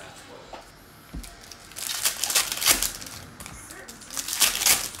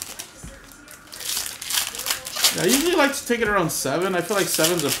 Yeah, I usually like to take it around 7. I feel like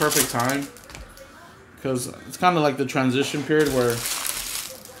 7's a perfect time because it's kind of like the transition period where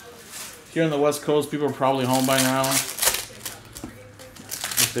here on the West Coast, people are probably home by now.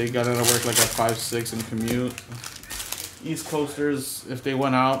 If they got out of work like at 5, 6 and commute. East Coasters, if they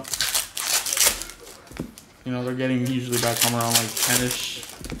went out, you know, they're getting usually back home around like 10-ish,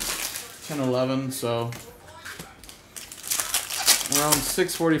 10, 11, so around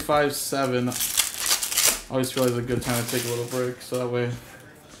 6:45, 7, I always feel like it's a good time to take a little break, so that way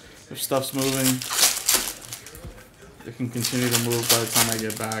if stuff's moving, it can continue to move by the time I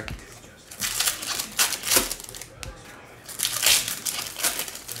get back.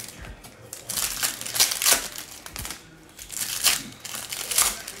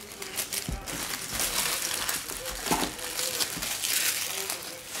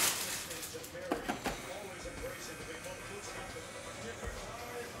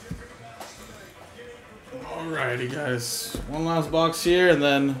 Alrighty, guys. One last box here, and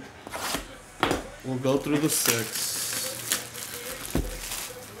then we'll go through the 6.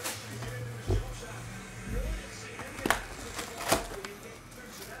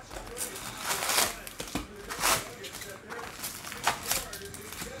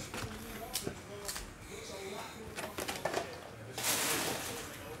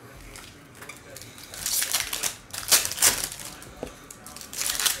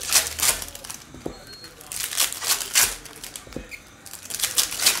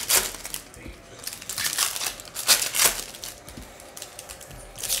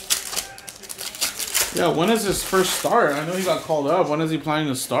 Yeah, when is his first start? I know he got called up. When is he planning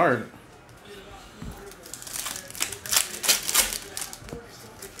to start?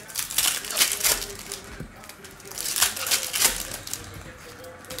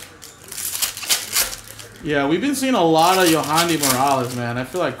 Yeah, we've been seeing a lot of Yohandy Morales, man. I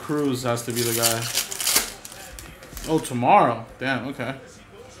feel like Cruz has to be the guy. Oh, tomorrow. Damn, okay.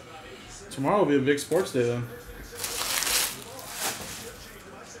 Tomorrow will be a big sports day then.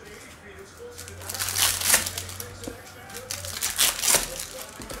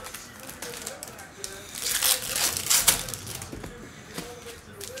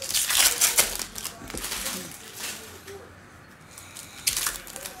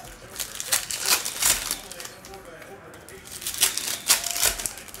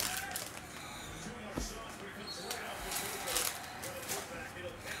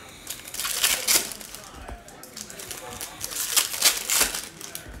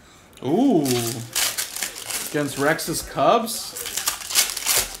 Ooh, against Rex's Cubs?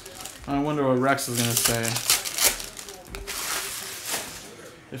 I wonder what Rex is going to say.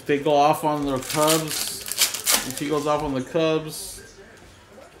 If they go off on the Cubs, if he goes off on the Cubs,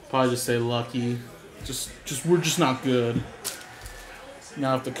 probably just say lucky. We're just not good.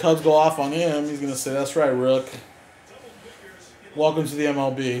 Now, if the Cubs go off on him, he's going to say, "That's right, Rook. Welcome to the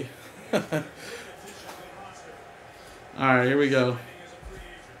MLB." All right, here we go.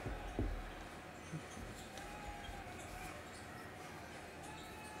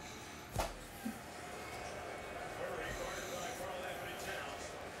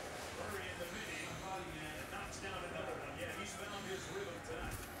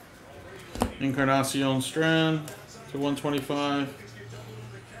 Encarnacion Strand to 125.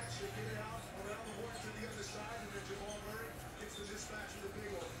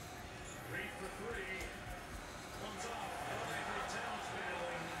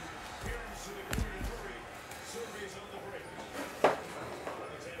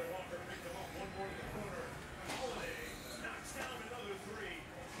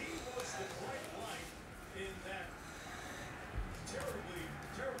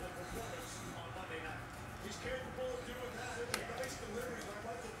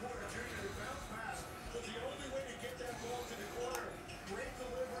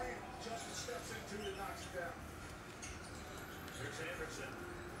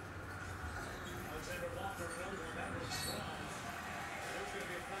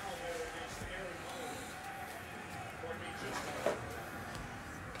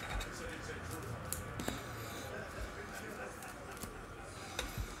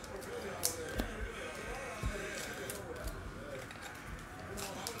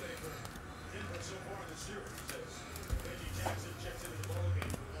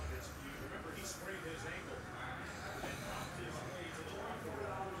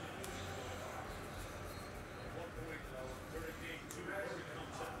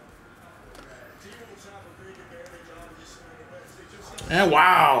 And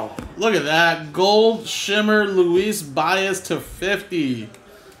wow, look at that. Gold Shimmer Luis Baez to 50.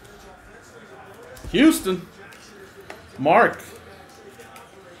 Houston. Mark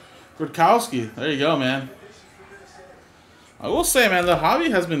Rutkowski. There you go, man. I will say, man, the hobby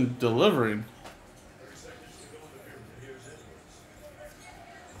has been delivering.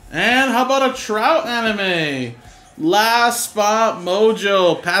 And how about a Trout anime? Last Spot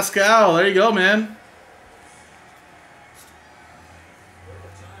Mojo. Pascal. There you go, man.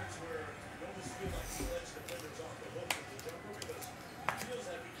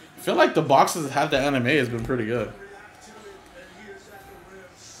 I feel like the boxes that have the anime has been pretty good.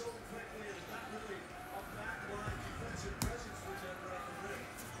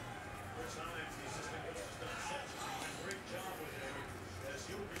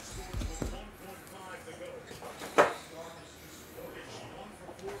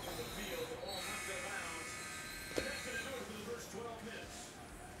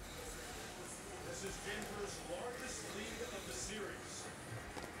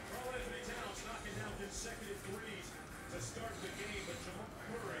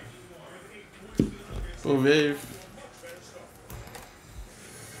 Bowman.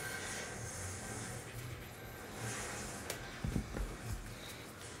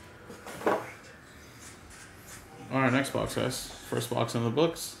 Alright, next box, guys. First box in the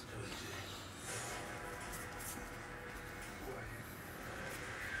books.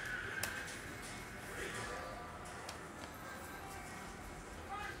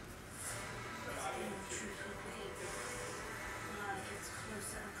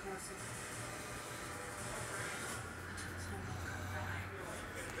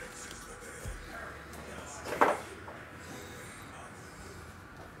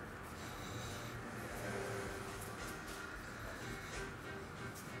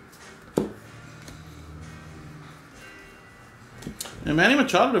 And Manny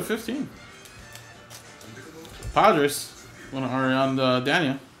Machado to 15. Padres are on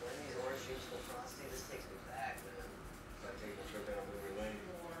Daniel.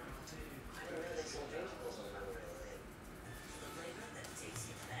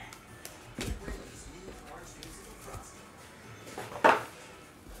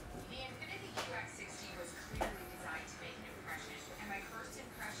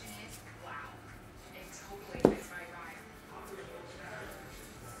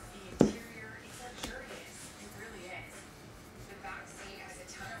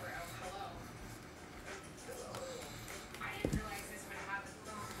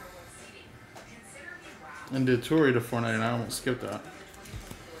 And did Tory to 499. I won't skip that.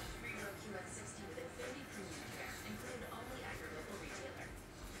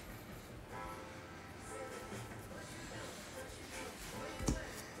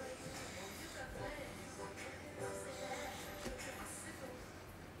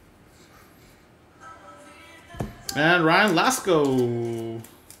 And Ryan Lasco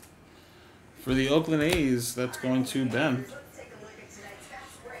for the Oakland A's. That's going to Ben.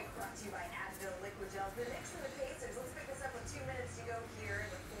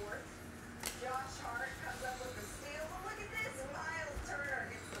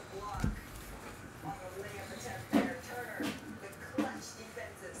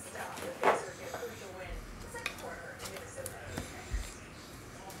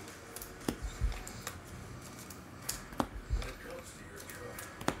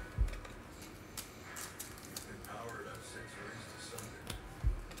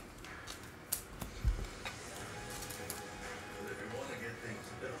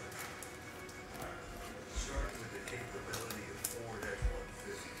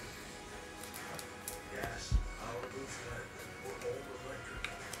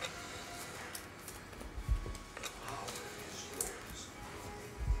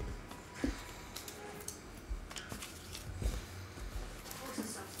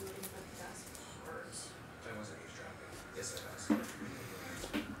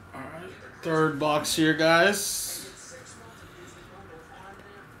 Third box here, guys.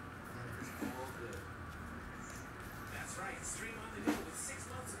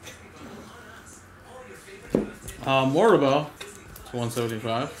 Moribel to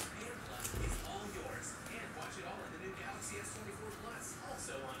 175.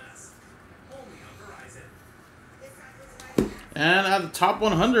 And at the top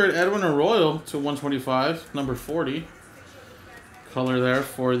 100, Edwin Arroyo to 125, number 40. Color there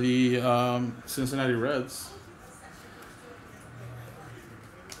for the Cincinnati Reds.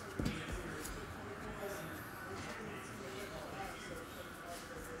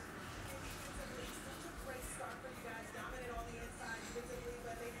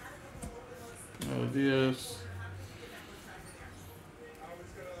 Oh, Diaz.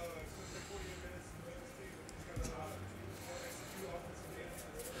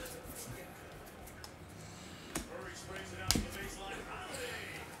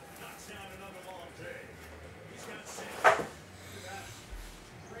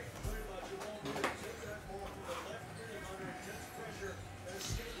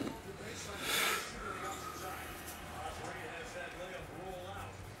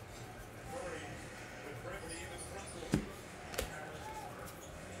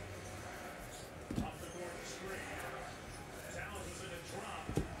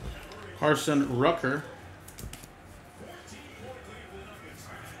 Carson Rucker.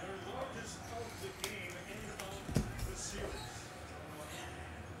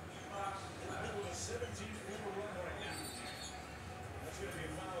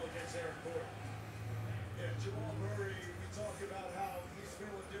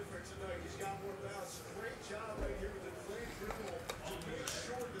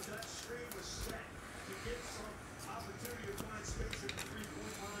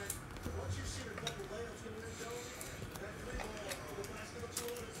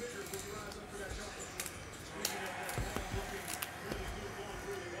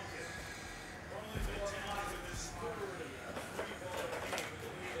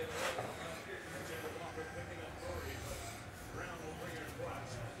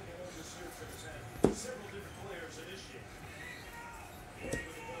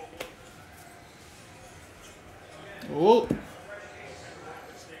 Oh.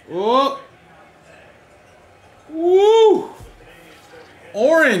 Oh. Woo.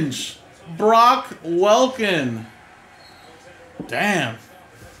 Orange. Brock Welken. Damn.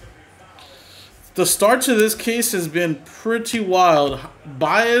 The start to this case has been pretty wild.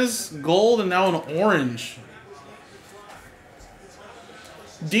 Baez, gold, and now an orange.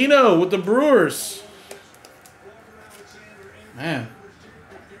 Dino with the Brewers. Man.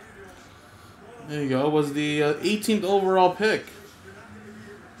 There you go. Was the 18th overall pick.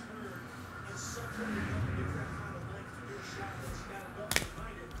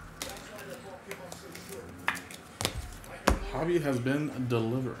 Hobby has been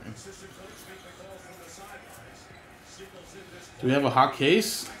delivering. Do we have a hot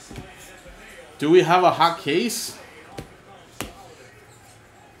case? Do we have a hot case?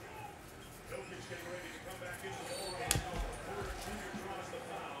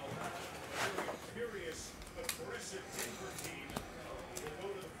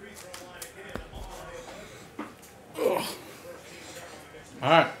 All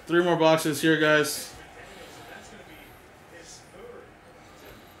right, 3 more boxes here, guys.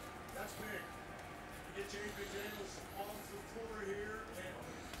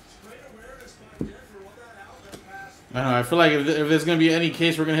 I know, I feel like if there's going to be any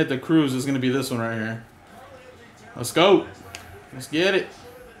case we're going to hit the cruise, it's going to be this one right here. Let's go. Let's get it.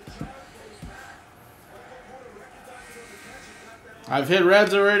 I've hit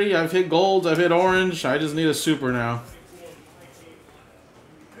reds already. I've hit golds. I've hit orange. I just need a super now.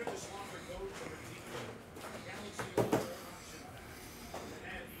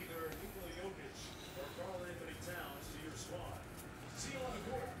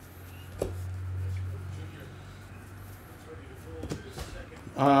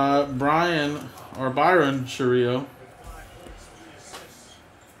 Byron Chourio.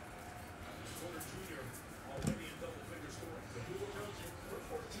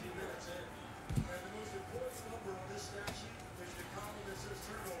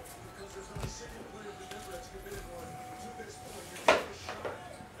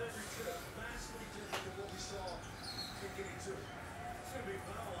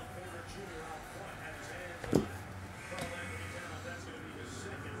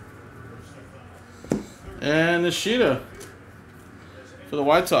 And Nishida for the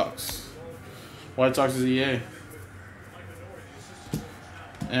White Sox. White Sox is EA.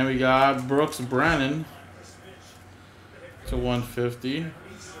 And we got Brooks Brannon to 150.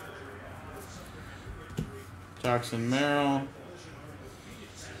 Jackson Merrill.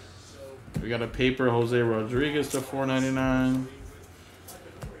 We got a paper Jose Rodriguez to 4.99.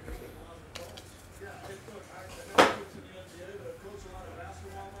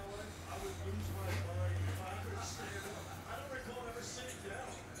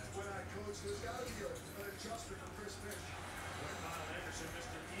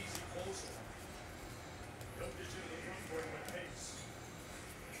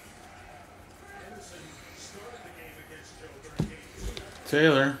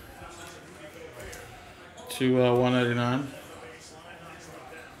 Taylor to 199.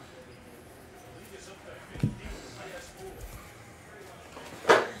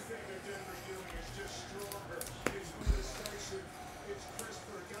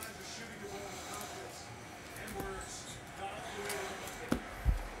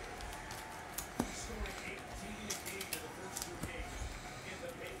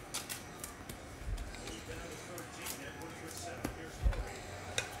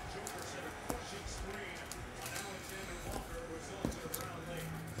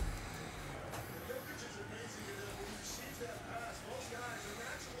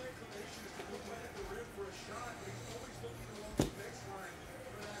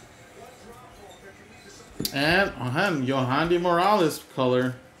 And on Yohandy Morales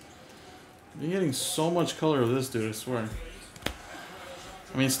color. You're getting so much color of this dude, I swear.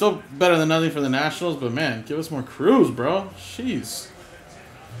 I mean, still better than nothing for the Nationals, but man, give us more Cruz, bro. Jeez.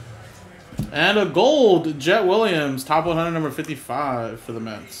 And a gold, Jet Williams, top 100, number 55 for the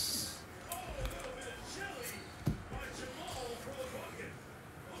Mets.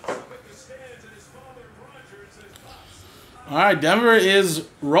 All right, Denver is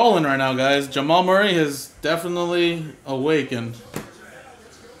rolling right now, guys. Jamal Murray has definitely awakened.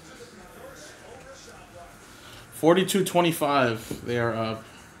 42-25, they are up.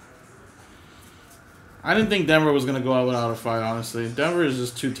 I didn't think Denver was going to go out without a fight, honestly. Denver is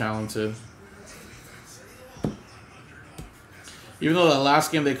just too talented. Even though that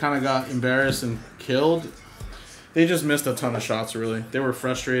last game they kind of got embarrassed and killed, they just missed a ton of shots, really. They were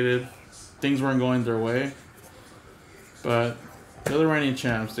frustrated. Things weren't going their way. But they're the reigning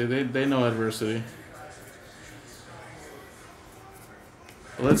champs. They know adversity.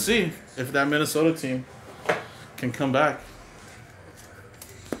 But let's see if that Minnesota team can come back.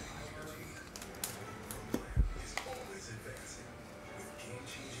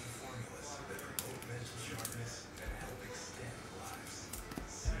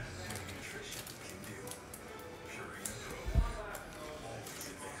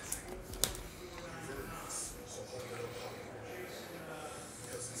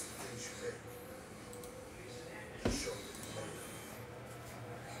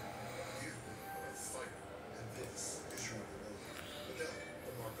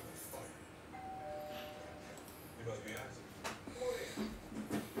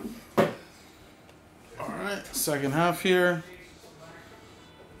 Second half here.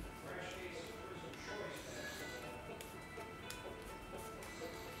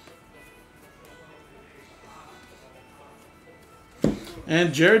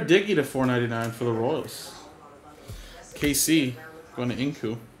 And Jared Dickey to 4.99 for the Royals. KC going to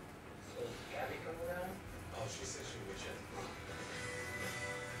Inku.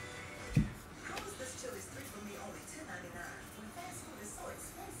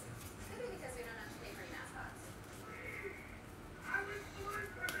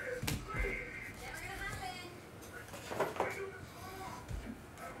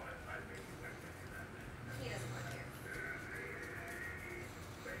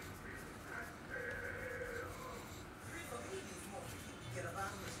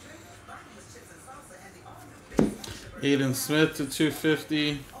 Aiden Smith to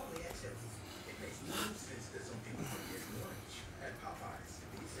 250.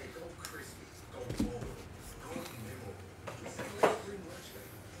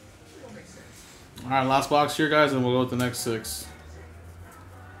 All right, last box here, guys, and we'll go with the next 6.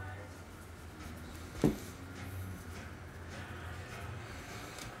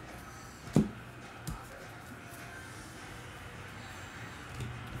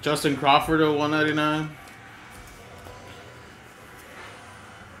 Justin Crawford to 199.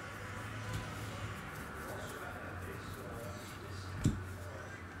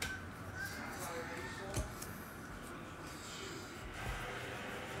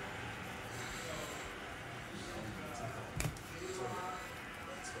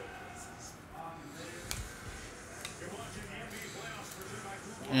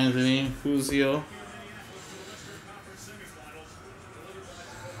 Anthony Fuzio.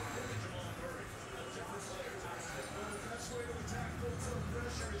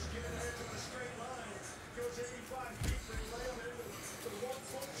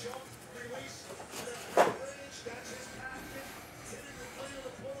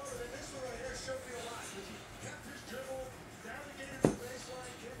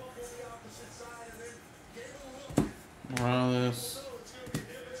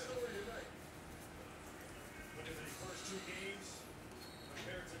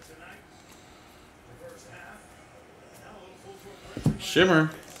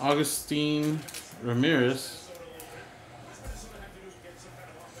 Shimmer, Augustine Ramirez.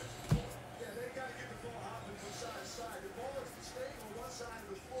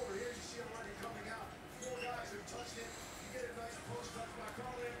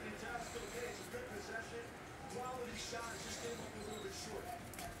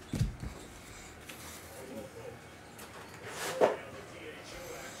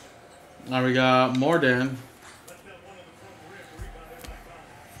 Now we got Mordan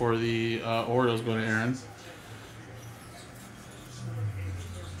for the Orioles going to Aaron.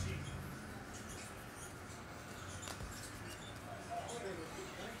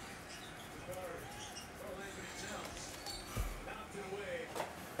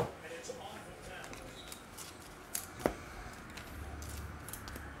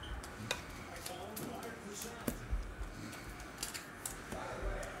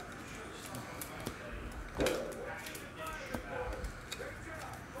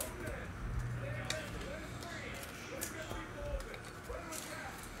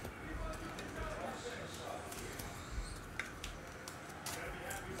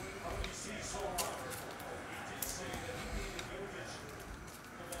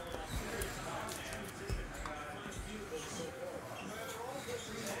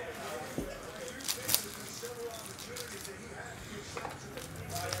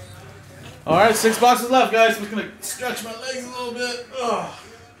 All right, 6 boxes left, guys. I'm just gonna stretch my legs a little bit. Ugh.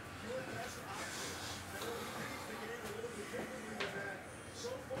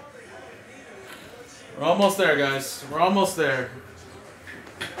 We're almost there, guys. We're almost there.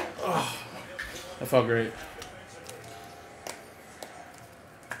 Ugh. That felt great.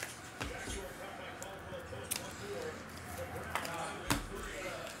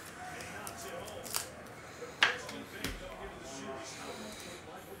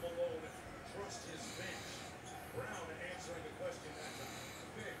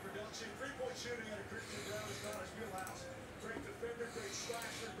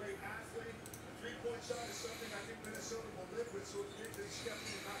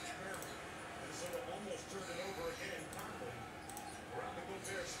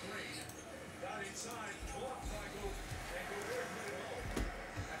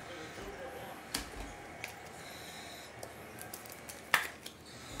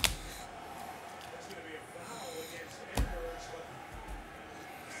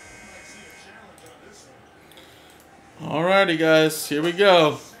 Alrighty, guys, here we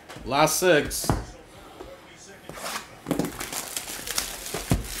go. Last 6.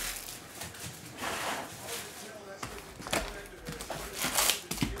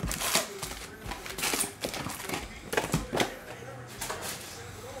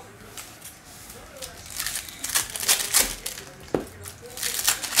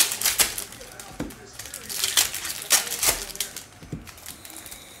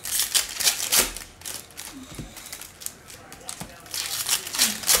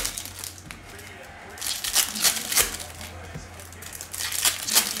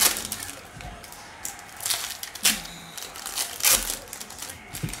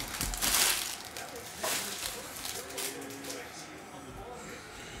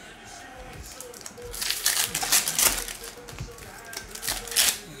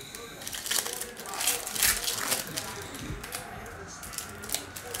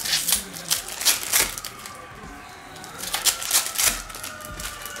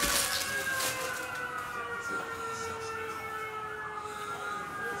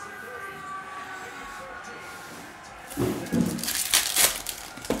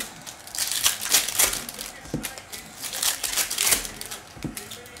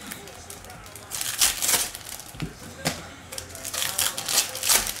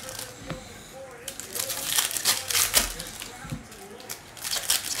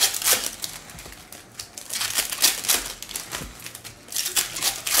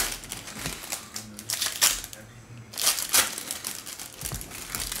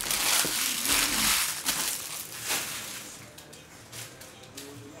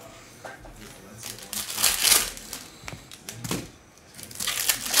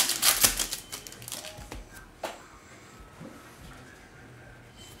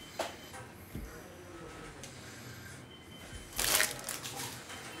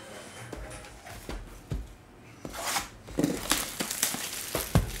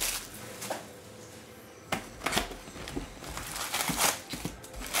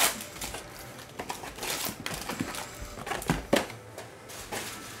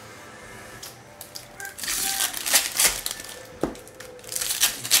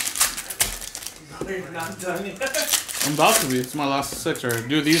 You're not done yet. I'm about to be. It's my last 6. Or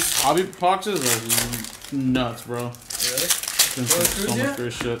dude, these hobby boxes are nuts, bro. Really? Been so much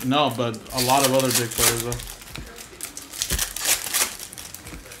great shit. No, but a lot of other big players though.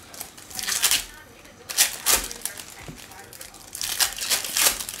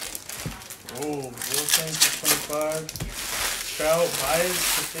 Oh, Wilson for 25. Trout, Baez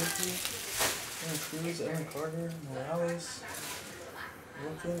for 50. Aaron Cruz, Aaron Carter, Morales.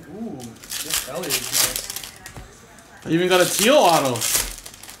 Wilson. Ooh, this Elliott is nice. I even got a teal auto.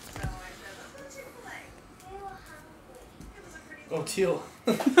 Oh, teal.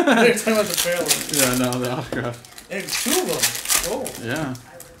 They're talking about the parallel. Yeah, no, the autograph. Hey, 2 of them. Oh. Yeah.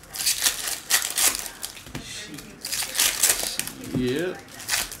 Yeah. I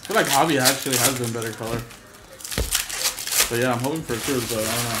feel like Hobby actually has been better color. But yeah, I'm hoping for Cruz, but I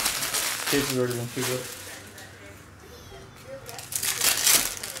don't know. Case has already been too good.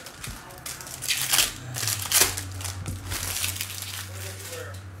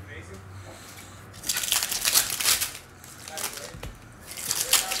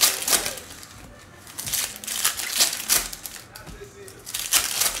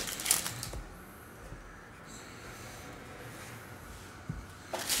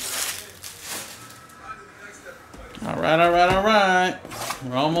 Alright.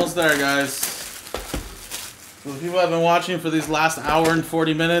 We're almost there, guys. So the people that have been watching for these last hour and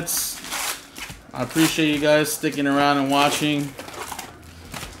 40 minutes, I appreciate you guys sticking around and watching.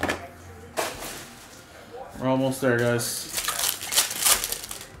 We're almost there, guys.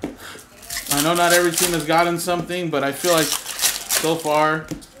 I know not every team has gotten something, but I feel like so far,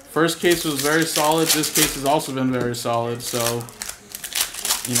 first case was very solid. This case has also been very solid. So,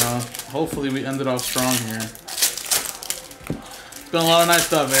 you know, hopefully we ended off strong here. Been a lot of nice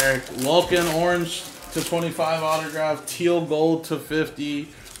stuff, Eric. Vulcan orange to 25 autograph, teal gold to 50,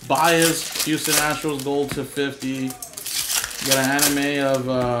 Baez Houston Astros gold to 50. Got an anime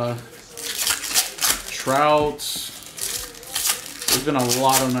of Trout. There's been a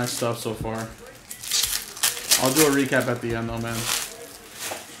lot of nice stuff so far. I'll do a recap at the end though, man.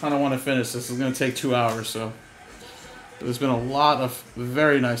 I don't want to finish this. It's gonna take 2 hours, so there's been a lot of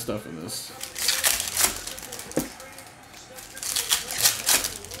very nice stuff in this.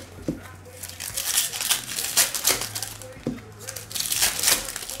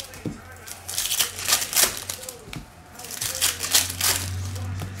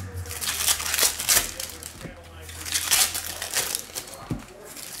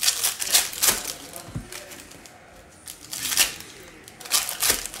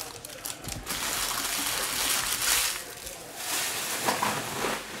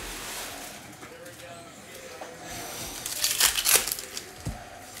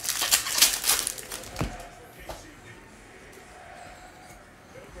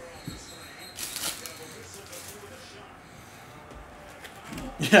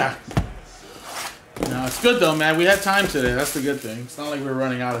 Yeah. No, it's good though, man. We had time today. That's the good thing. It's not like we're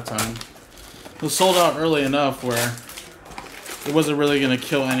running out of time. It was sold out early enough where it wasn't really gonna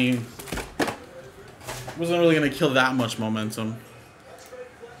kill any. It wasn't really gonna kill that much momentum.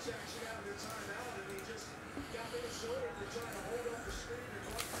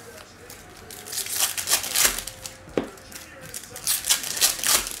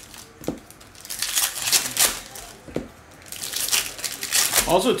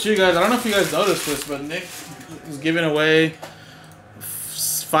 Also, too, guys, I don't know if you guys noticed this, but Nick is giving away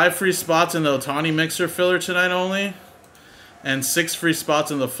 5 free spots in the Ohtani mixer filler tonight only, and 6 free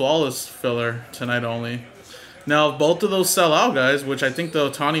spots in the flawless filler tonight only. Now, if both of those sell out, guys, which I think the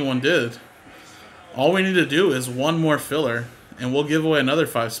Ohtani one did, all we need to do is one more filler, and we'll give away another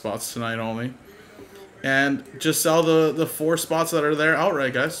 5 spots tonight only. And just sell the 4 spots that are there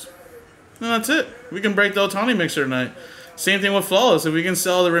outright, guys. And that's it. We can break the Ohtani mixer tonight. Same thing with flawless. If we can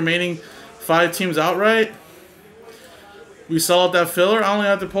sell the remaining 5 teams outright, we sell out that filler. I only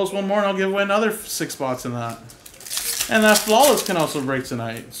have to post one more, and I'll give away another 6 spots in that. And that flawless can also break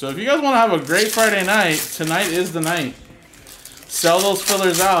tonight. So if you guys want to have a great Friday night, tonight is the night. Sell those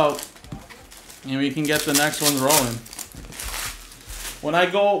fillers out, and we can get the next ones rolling. When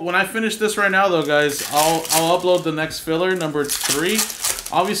I finish this right now, though, guys, I'll upload the next filler, number 3.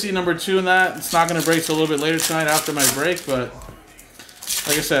 Obviously, number 2 in that, it's not going to break till a little bit later tonight after my break, but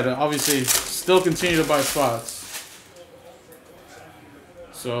like I said, obviously, still continue to buy spots.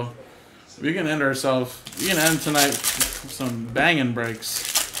 So, we can end tonight with some banging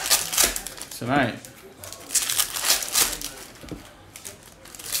breaks tonight.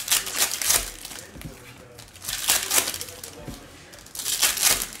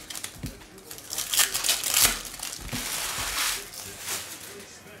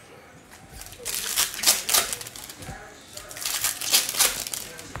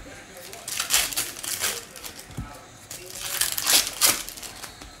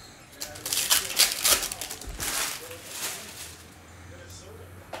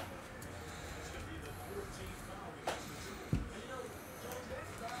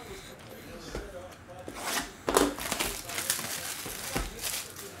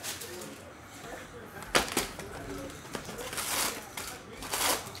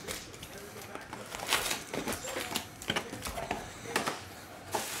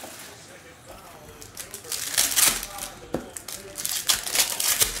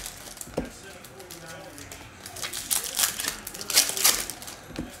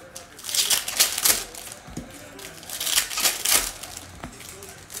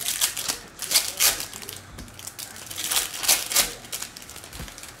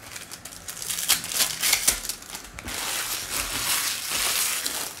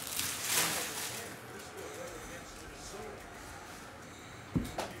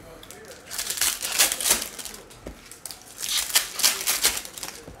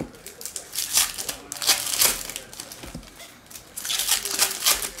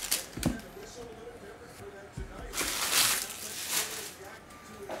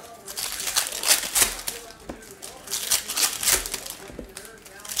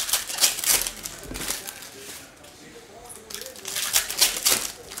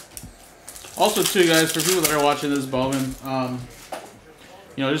 Also, too, guys, for people that are watching this, Bowman,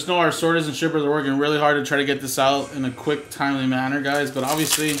 you know, just know our sorters and shippers are working really hard to try to get this out in a quick, timely manner, guys. But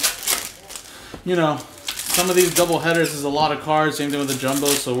obviously, you know, some of these double headers is a lot of cards. Same thing with the jumbo.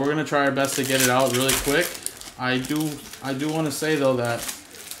 So we're gonna try our best to get it out really quick. I do want to say though that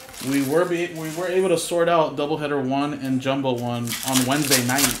we were able to sort out doubleheader 1 and jumbo 1 on Wednesday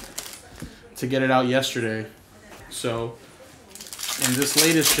night to get it out yesterday. So in this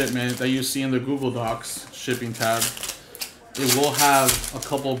latest shipment that you see in the Google Docs shipping tab, it will have a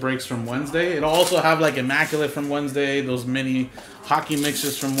couple breaks from Wednesday. It'll also have like Immaculate from Wednesday, those mini hockey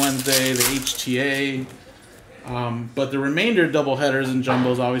mixes from Wednesday, the HTA. But the remainder double headers and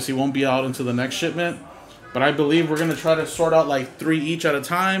jumbos obviously won't be out until the next shipment. But I believe we're going to try to sort out like 3 each at a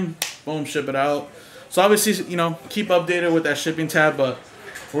time. Boom, ship it out. So obviously, you know, keep updated with that shipping tab. But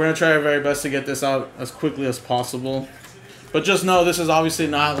we're going to try our very best to get this out as quickly as possible. But just know this is obviously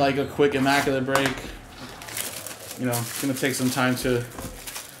not like a quick Immaculate break. You know, it's going to take some time to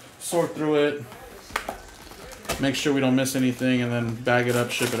sort through it, make sure we don't miss anything, and then bag it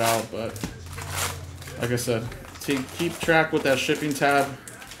up, ship it out. But like I said, keep track with that shipping tab.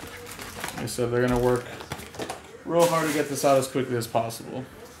 Like I said, they're going to work real hard to get this out as quickly as possible.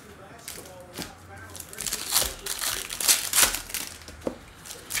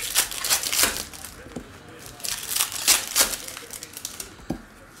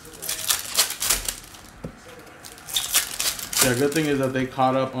 Yeah, good thing is that they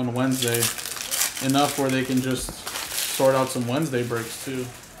caught up on Wednesday enough where they can just sort out some Wednesday breaks too.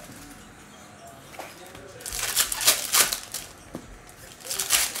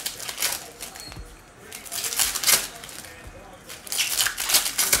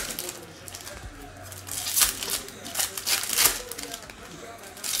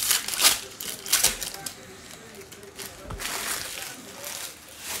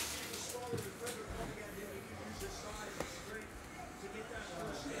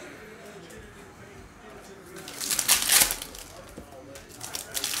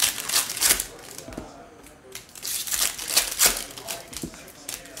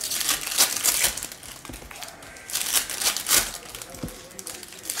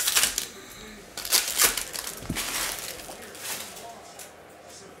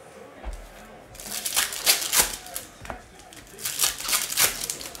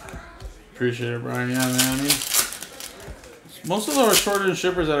 Appreciate it, Brian. Yeah, man. I mean, most of our sorters and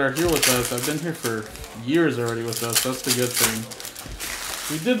shippers that are here with us have been here for years already with us. That's the good thing.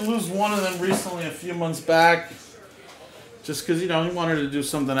 We did lose one of them recently a few months back, just because, you know, he wanted to do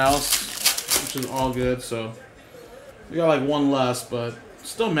something else, which is all good. So we got like one less, but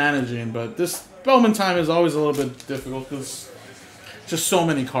still managing. But this Bowman time is always a little bit difficult because just so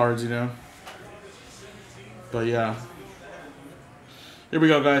many cards, you know. But yeah. Here we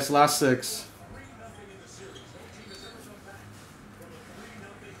go, guys. Last 6.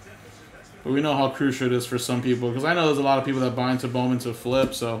 But we know how crucial it is for some people, because I know there's a lot of people that buy into Bowman to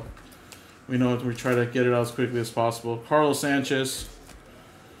flip, so we know we try to get it out as quickly as possible. Carlos Sanchez.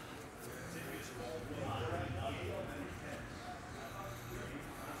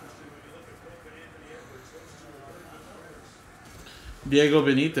 Diego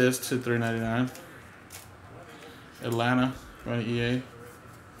Benitez to 399. Atlanta by EA.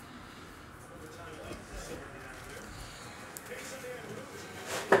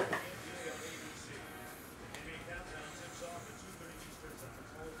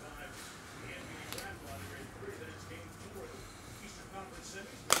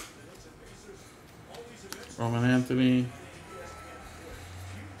 Roman Anthony.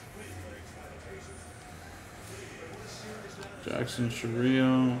 Jackson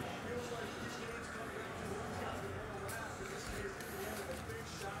Chirrillo.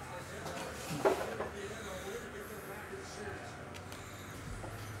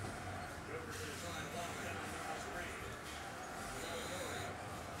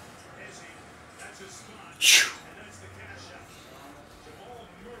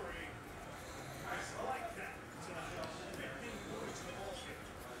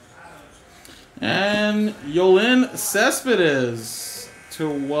 And Yoelin Cespedes to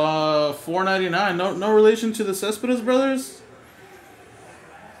 $4.99. No relation to the Cespedes brothers?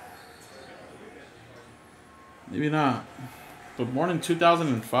 Maybe not. But born in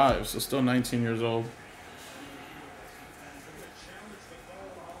 2005, so still 19 years old.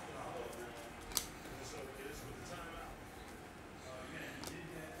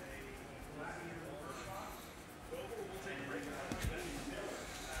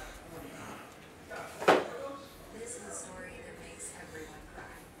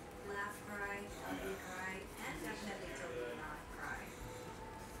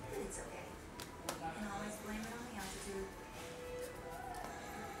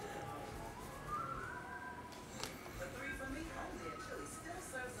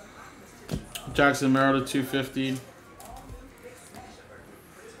 Jackson Merrill to 250.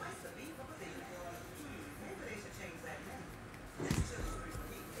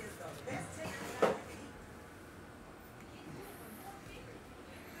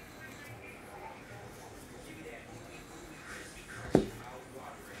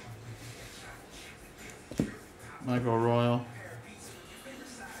 Michael Royal.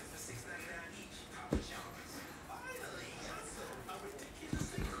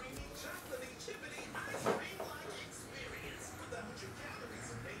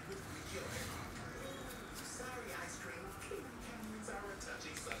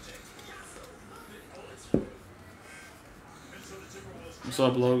 What's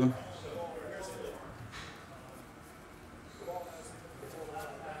up, Logan?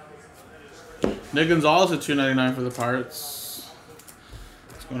 Nick Gonzalez at $2.99 for the Pirates.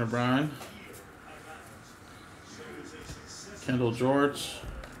 It's going to Brian. Kendall George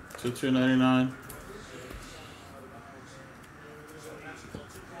to $2.99.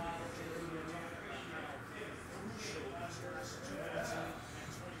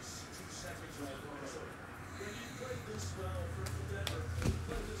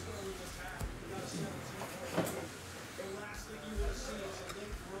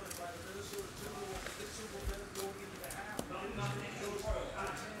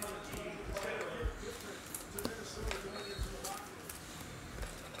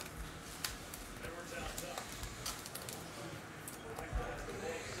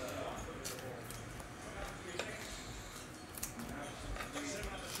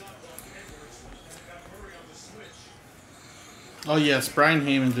 Oh yes, Brian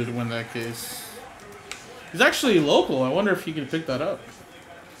Heyman did win that case. He's actually local. I wonder if he can pick that up.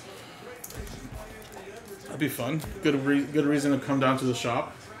 That'd be fun. Good reason to come down to the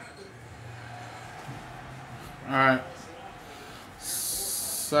shop. All right.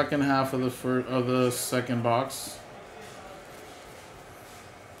 Second half of the second box.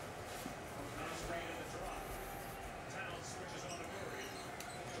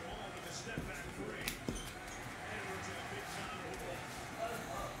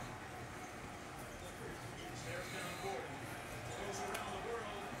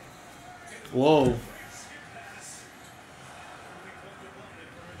 Whoa.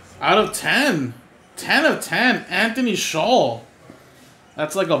 Out of 10. 10 of 10. Anthony Shaw.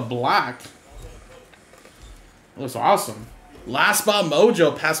 That's like a black. Looks awesome. Last spot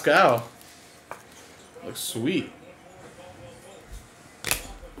mojo, Pascal. Looks sweet.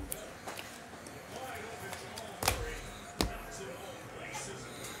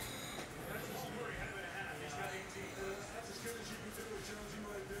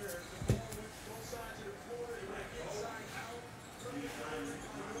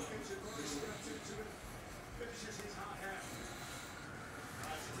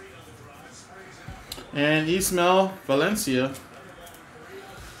 And Ismael Valencia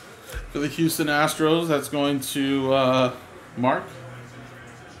for the Houston Astros. That's going to Mark.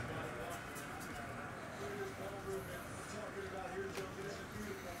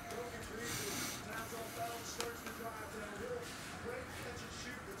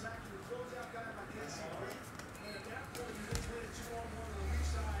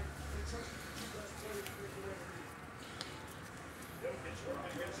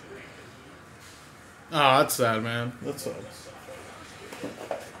 Oh, that's sad, man. That sucks.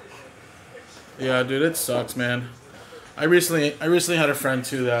 Yeah, dude, it sucks, man. I recently had a friend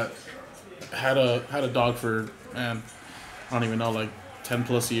too that had a dog for, man, I don't even know, like 10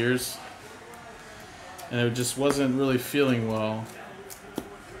 plus years, and it just wasn't really feeling well.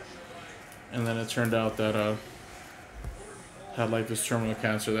 And then it turned out that had like this terminal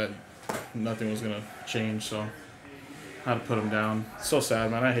cancer that nothing was gonna change, so I had to put him down. So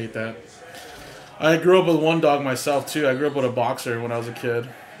sad, man. I hate that. I grew up with one dog myself, too. I grew up with a boxer when I was a kid.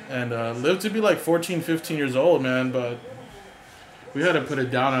 And lived to be like 14, 15 years old, man. But we had to put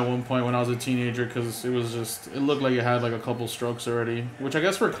it down at one point when I was a teenager because it was just... It looked like it had like a couple strokes already. Which I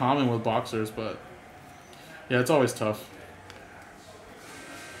guess were common with boxers, but... Yeah, it's always tough.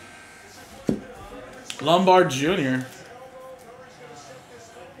 Lombard Jr.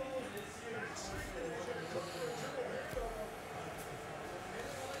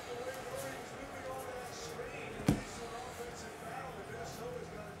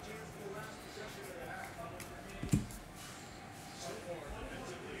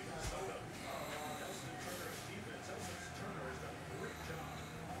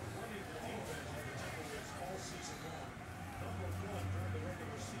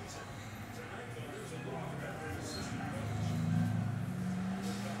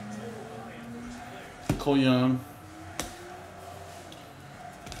 Cole Young.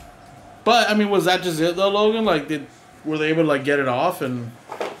 But I mean, was that just it though, Logan? Like, were they able to like get it off and,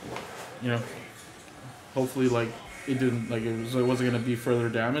 you know, hopefully like it didn't like it wasn't gonna be further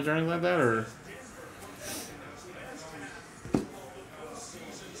damage or anything like that, or?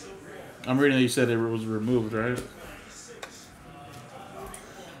 I'm reading that you said it was removed, right?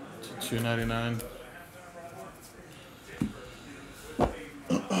 $2.99.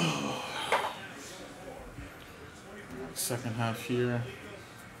 Second half here.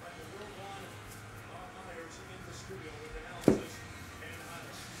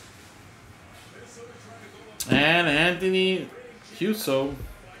 And Anthony Houston.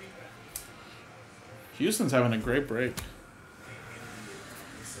 Houston's having a great break.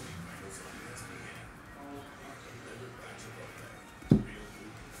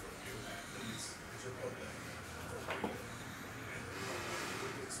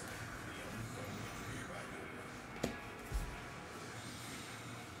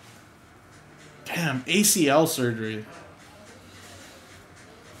 Damn, ACL surgery.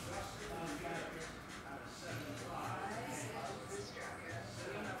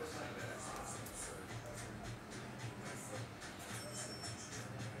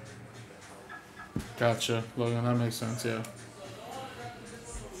 Gotcha, Logan. That makes sense. Yeah.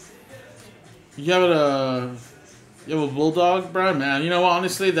 You have a bulldog, Brian? Man, you know what?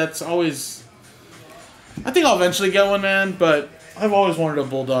 Honestly, that's always. I think I'll eventually get one, man. But I've always wanted a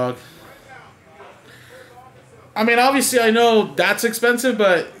bulldog. I mean, obviously, I know that's expensive,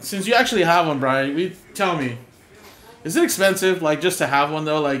 but since you actually have one, Brian, tell me, is it expensive? Like just to have one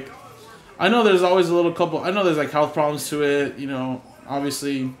though? Like, I know there's always a little couple. I know there's like health problems to it. You know,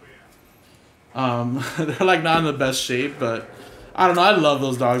 obviously. They're like not in the best shape, but I don't know. I love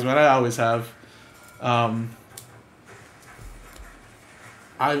those dogs, man. I always have. I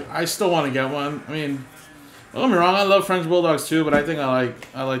still want to get one. I mean, don't get me wrong. I love French bulldogs too, but I think I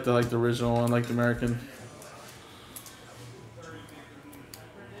like the original one, like the American.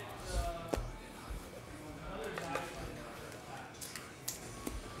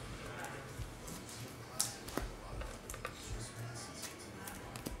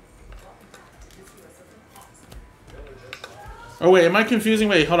 Oh wait, am I confusing?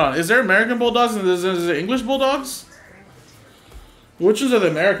 Wait, hold on. Is there American bulldogs and is there English bulldogs? Which ones are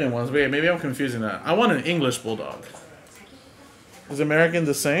the American ones? Wait, maybe I'm confusing that. I want an English bulldog. Is American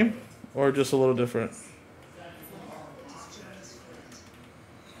the same or just a little different?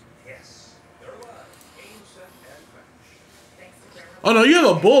 Oh no, you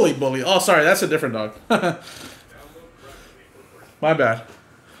have a bully. Oh, sorry, that's a different dog. My bad.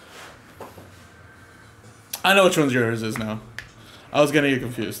 I know which one's yours is now. I was gonna get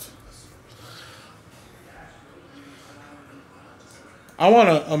confused. I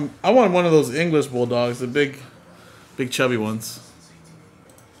want one of those English bulldogs, the big chubby ones.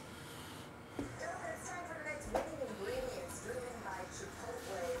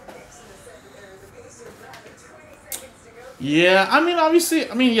 Yeah, I mean, obviously,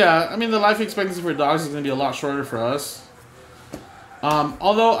 the life expectancy for dogs is gonna be a lot shorter for us.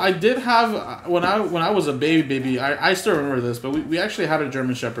 Although I did have when I was a baby, I still remember this, but we actually had a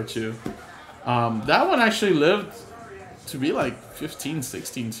German Shepherd too. That one actually lived to be like 15,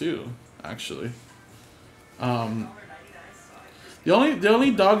 16 too, actually. The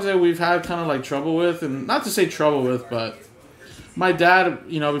only dogs that we've had kind of like trouble with, and not to say trouble with, but my dad,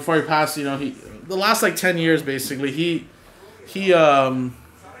 you know, before he passed, you know, the last like 10 years basically, he got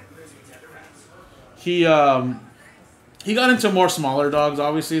into more smaller dogs,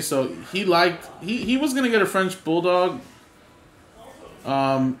 obviously, so he was gonna get a French Bulldog,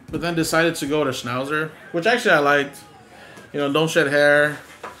 but then decided to go to Schnauzer, which actually I liked. You know, don't shed hair.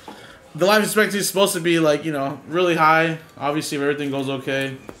 The life expectancy is supposed to be like, you know, really high. Obviously, if everything goes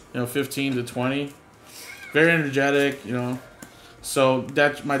okay, you know, 15 to 20. Very energetic, you know. So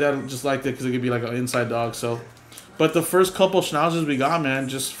my dad just liked it because it could be like an inside dog. So, but the first couple Schnauzers we got, man,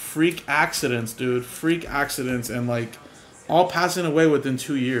 just freak accidents, dude. Freak accidents, and like all passing away within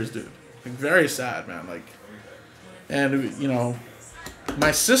 2 years, dude. Like, very sad, man. Like, and you know,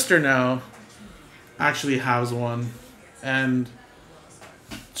 my sister now actually has one, and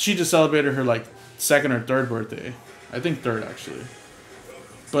she just celebrated her like second or third birthday. I think third actually.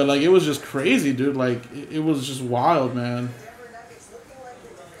 But like it was just crazy, dude. Like it was just wild, man.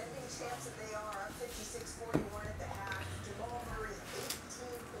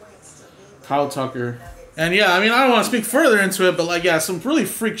 Kyle Tucker. And yeah, I mean, I don't want to speak further into it, but like, yeah, some really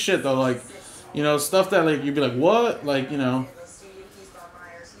freak shit though. Like, you know, stuff that like you'd be like, what? Like, you know.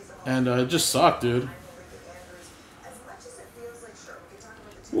 And it just sucked, dude.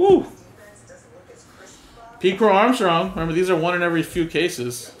 Woo! P. Crow Armstrong. Remember, these are one in every few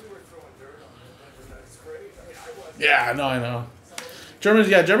cases. Yeah, no, I know. German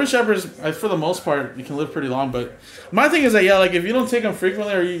Shepherds, for the most part, you can live pretty long. But my thing is that, yeah, like if you don't take them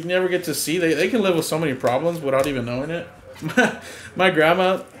frequently or you never get to see, they can live with so many problems without even knowing it. My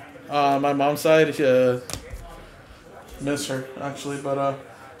grandma, my mom's side, miss her actually, but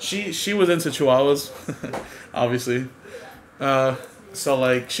she was into Chihuahuas, obviously. So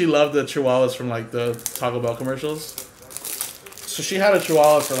like she loved the Chihuahuas from like the Taco Bell commercials. So she had a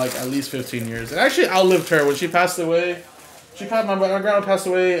Chihuahua for like at least 15 years. It actually outlived her when she passed away. My grandma passed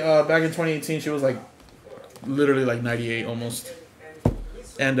away back in 2018. She was like literally like 98 almost,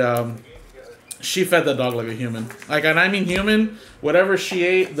 and she fed the dog like a human. Like, and I mean human. Whatever she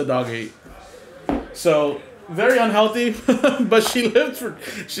ate, the dog ate. So very unhealthy, but she lived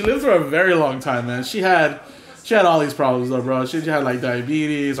for a very long time, man. She had all these problems though, bro. She had like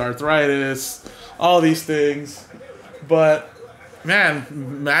diabetes, arthritis, all these things. But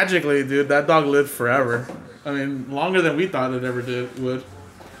man, magically, dude, that dog lived forever. I mean, longer than we thought it ever would.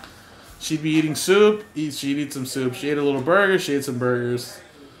 She'd be eating soup. She'd eat some soup. She ate a little burger. She ate some burgers.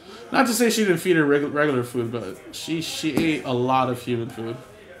 Not to say she didn't feed her regular food, but she ate a lot of human food.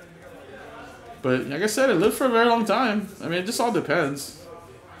 But like I said, it lived for a very long time. I mean, it just all depends.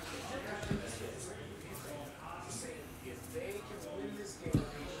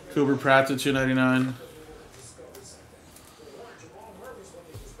 Cooper Pratt to 299.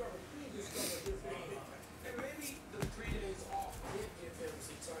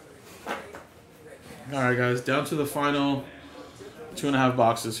 Alright guys, down to the final 2.5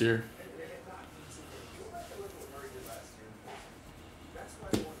 boxes here.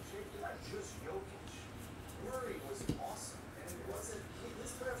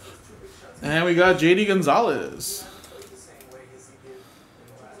 And we got JD Gonzalez.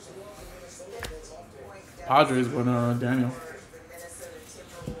 Padres going on Daniel.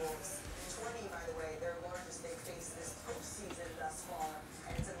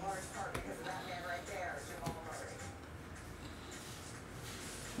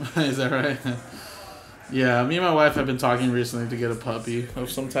 Is that right? Yeah, me and my wife have been talking recently to get a puppy of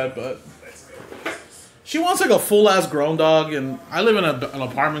some type, but she wants like a full-ass grown dog, and I live in an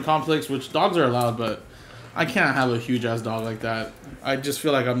apartment complex, which dogs are allowed, but I can't have a huge-ass dog like that. I just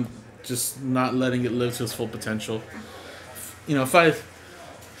feel like I'm just not letting it live to its full potential. You know, if I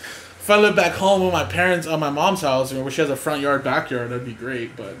live back home with my parents on my mom's house, where she has a front yard, backyard, that'd be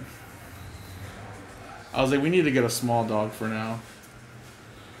great, but I was like, we need to get a small dog for now.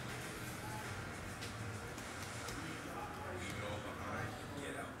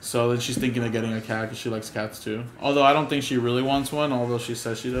 So then she's thinking of getting a cat because she likes cats too. Although I don't think she really wants one, although she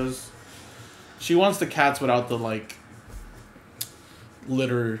says she does. She wants the cats without the, like,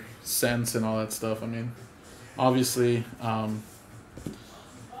 litter sense and all that stuff. I mean, obviously,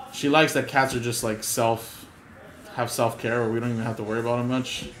 she likes that cats are just, like, have self-care, where we don't even have to worry about them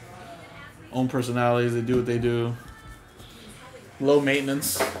much. Own personalities, they do what they do. Low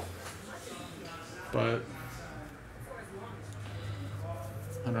maintenance. But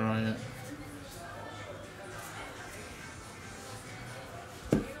I don't know yet.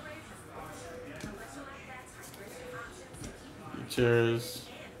 Cheers.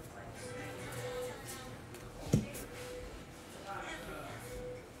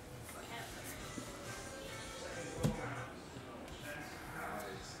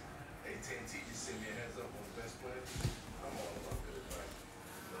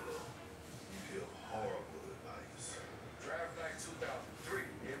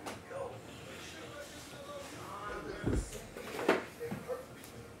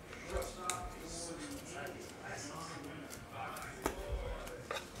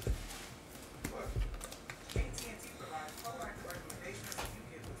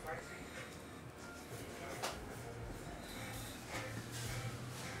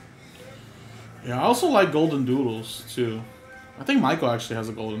 Yeah, I also like golden doodles too. I think Michael actually has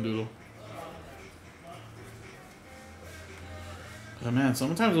a golden doodle. But man,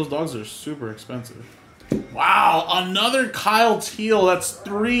 sometimes those dogs are super expensive. Wow, another Kyle Teal. That's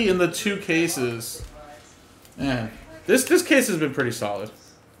 3 in the 2 cases. Man, this case has been pretty solid.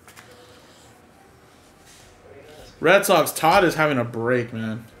 Red Sox, Todd is having a break,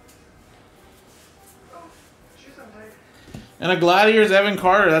 man. And a Gladiators, Evan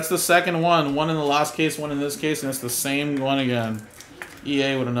Carter. That's the second one. One in the last case, one in this case, and it's the same one again.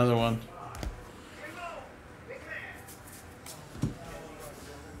 EA with another one.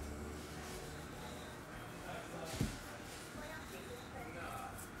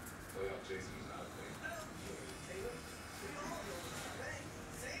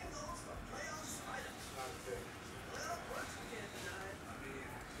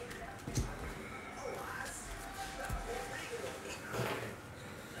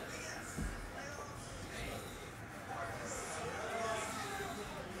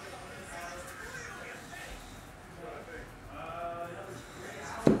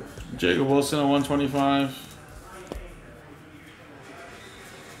 Jacob Wilson at 125.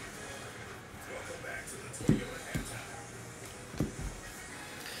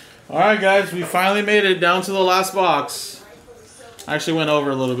 Alright guys, we finally made it down to the last box. I actually went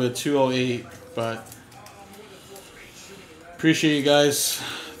over a little bit, 208, but appreciate you guys.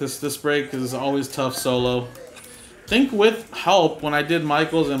 This break is always tough solo. I think with help, when I did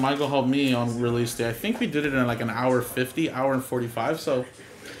Michael's and Michael helped me on release day, I think we did it in like an hour 50, hour and 45, so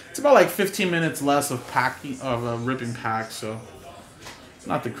it's about like 15 minutes less of packing of a ripping pack, so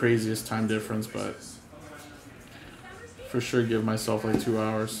not the craziest time difference, but for sure give myself like 2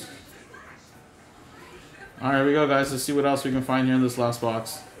 hours. Alright, here we go guys, let's see what else we can find here in this last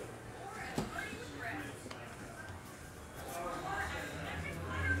box.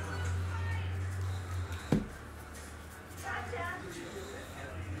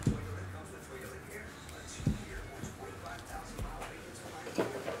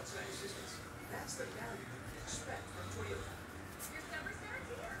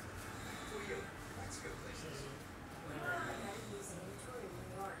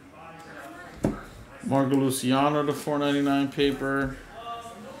 Marco Luciano to 499 paper.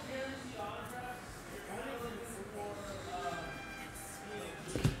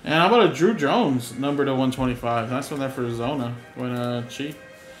 And how about a Drew Jones number to 125? Nice one there for Zona. Going cheap.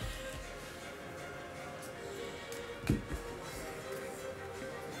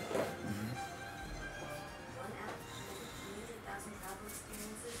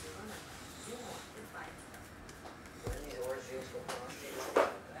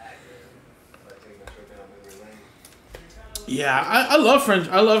 Yeah, I love French.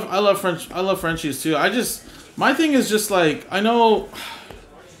 I love Frenchies too. My thing is just like I know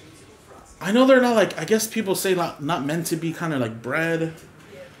they're not like, I guess people say not meant to be kind of like bred.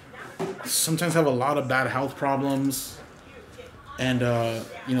 Sometimes have a lot of bad health problems, and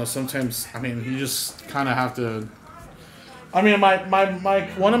you know, sometimes I mean you just kind of have to. I mean,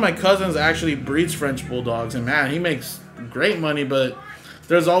 one of my cousins actually breeds French bulldogs, and man, he makes great money, but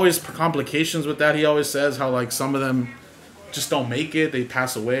there's always complications with that. He always says how like some of them just don't make it. They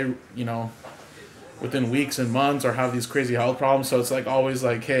pass away, you know, within weeks and months, or have these crazy health problems. So it's like always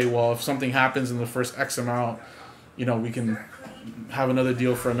like, hey, well, if something happens in the first X amount, you know, we can have another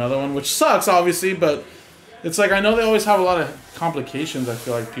deal for another one, which sucks, obviously, but it's like I know they always have a lot of complications, I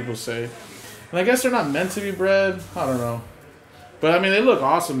feel like people say. And I guess they're not meant to be bred. I don't know. But, I mean, they look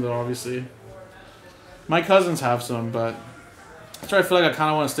awesome, though, obviously. My cousins have some, but that's why I feel like I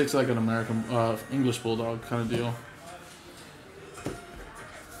kind of want to stick to like an American, English Bulldog kind of deal.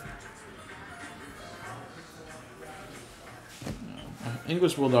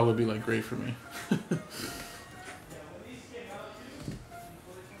 English Bulldog would be like great for me.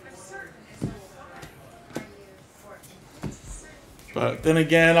 But then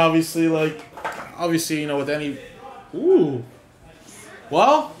again, obviously, you know, with any, ooh,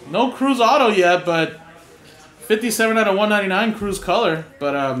 well, no Cruise Auto yet, but 57 out of 199 Cruise Color.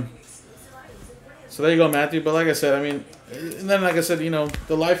 But so there you go, Matthew. But like I said, I mean, and then like I said, you know,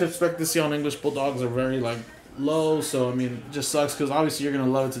 the life expectancy on English Bulldogs are very like low, so I mean it just sucks because obviously you're gonna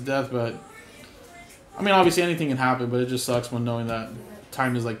love it to death, but I mean obviously anything can happen, but it just sucks when knowing that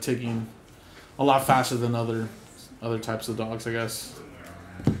time is like ticking a lot faster than other types of dogs, I guess.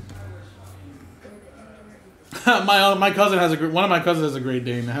 my cousin has one of my cousins has a Great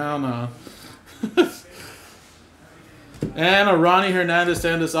Dane. Hell no. And a Ronnie Hernandez to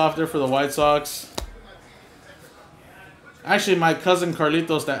end us off there for the White Sox. Actually, my cousin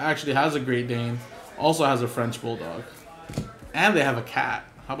Carlitos that actually has a Great Dane also has a French Bulldog. And they have a cat.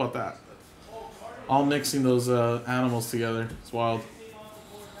 How about that? All mixing those animals together. It's wild.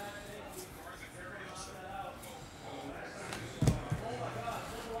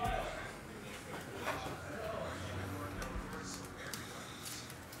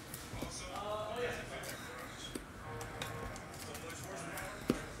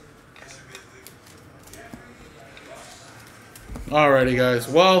 Alrighty, guys.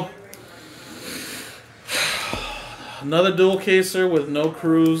 Well, another dual caser with no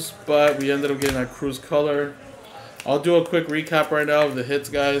Cruise, but we ended up getting that Cruise Color. I'll do a quick recap right now of the hits,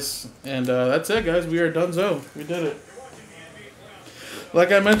 guys. And that's it, guys. We are donezo. We did it.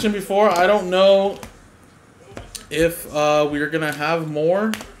 Like I mentioned before, I don't know if we're going to have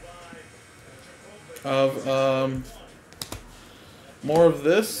more of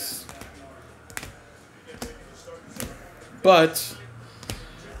this. But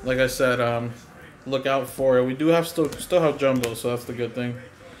like I said, look out for it. We do have still have jumbo, so that's the good thing.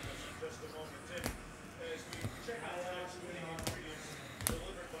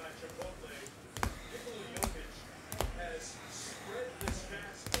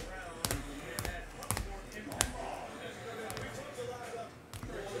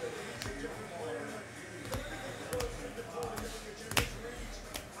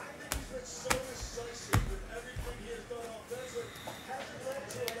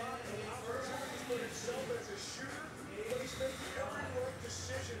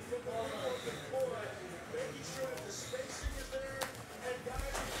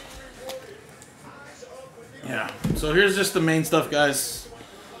 Yeah. So here's just the main stuff, guys.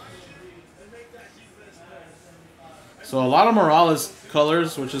 So a lot of Morales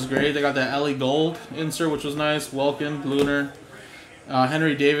colors, which is great. They got that Ellie Gold insert, which was nice. Welkin, Lunar,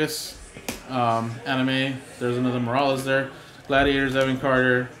 Henry Davis, anime. There's another Morales there. Gladiators, Evan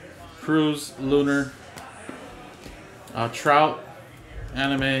Carter, Cruz, Lunar, Trout,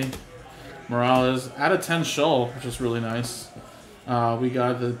 anime, Morales. Out of 10 Shoal, which is really nice. We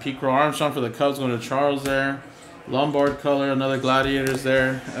got the Pete Crow Armstrong for the Cubs going to Charles there. Lombard color, another Gladiators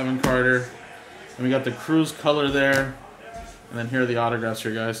there. Evan Carter. And we got the Cruz color there. And then here are the autographs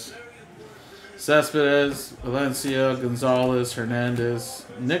here, guys. Cespedes, Valencia, Gonzalez, Hernandez,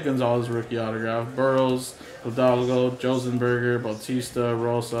 Nick Gonzalez rookie autograph, Burrows, Hidalgo, Josenberger, Bautista,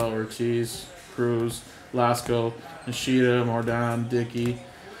 Rosa, Ortiz, Cruz, Lasco, Nishida, Mordan, Dickey,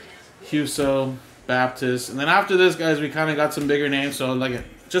 Huso, Baptist. And then after this, guys, we kind of got some bigger names. So like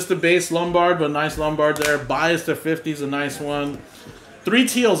just the base Lombard, but nice Lombard there. Bias to 50 is a nice one. 3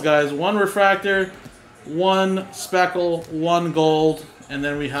 teals, guys. 1 refractor, 1 speckle, 1 gold. And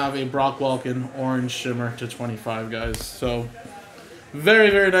then we have a Brock Welkin orange shimmer to 25, guys. So very,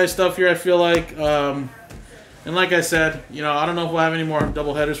 very nice stuff here, I feel like. And like I said, you know, I don't know if we'll have any more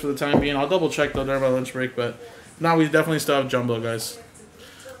double headers for the time being. I'll double check though during my lunch break, but now we definitely still have jumbo, guys.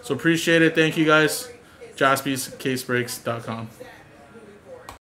 So appreciate it. Thank you, guys. JaspysCaseBreaks.com.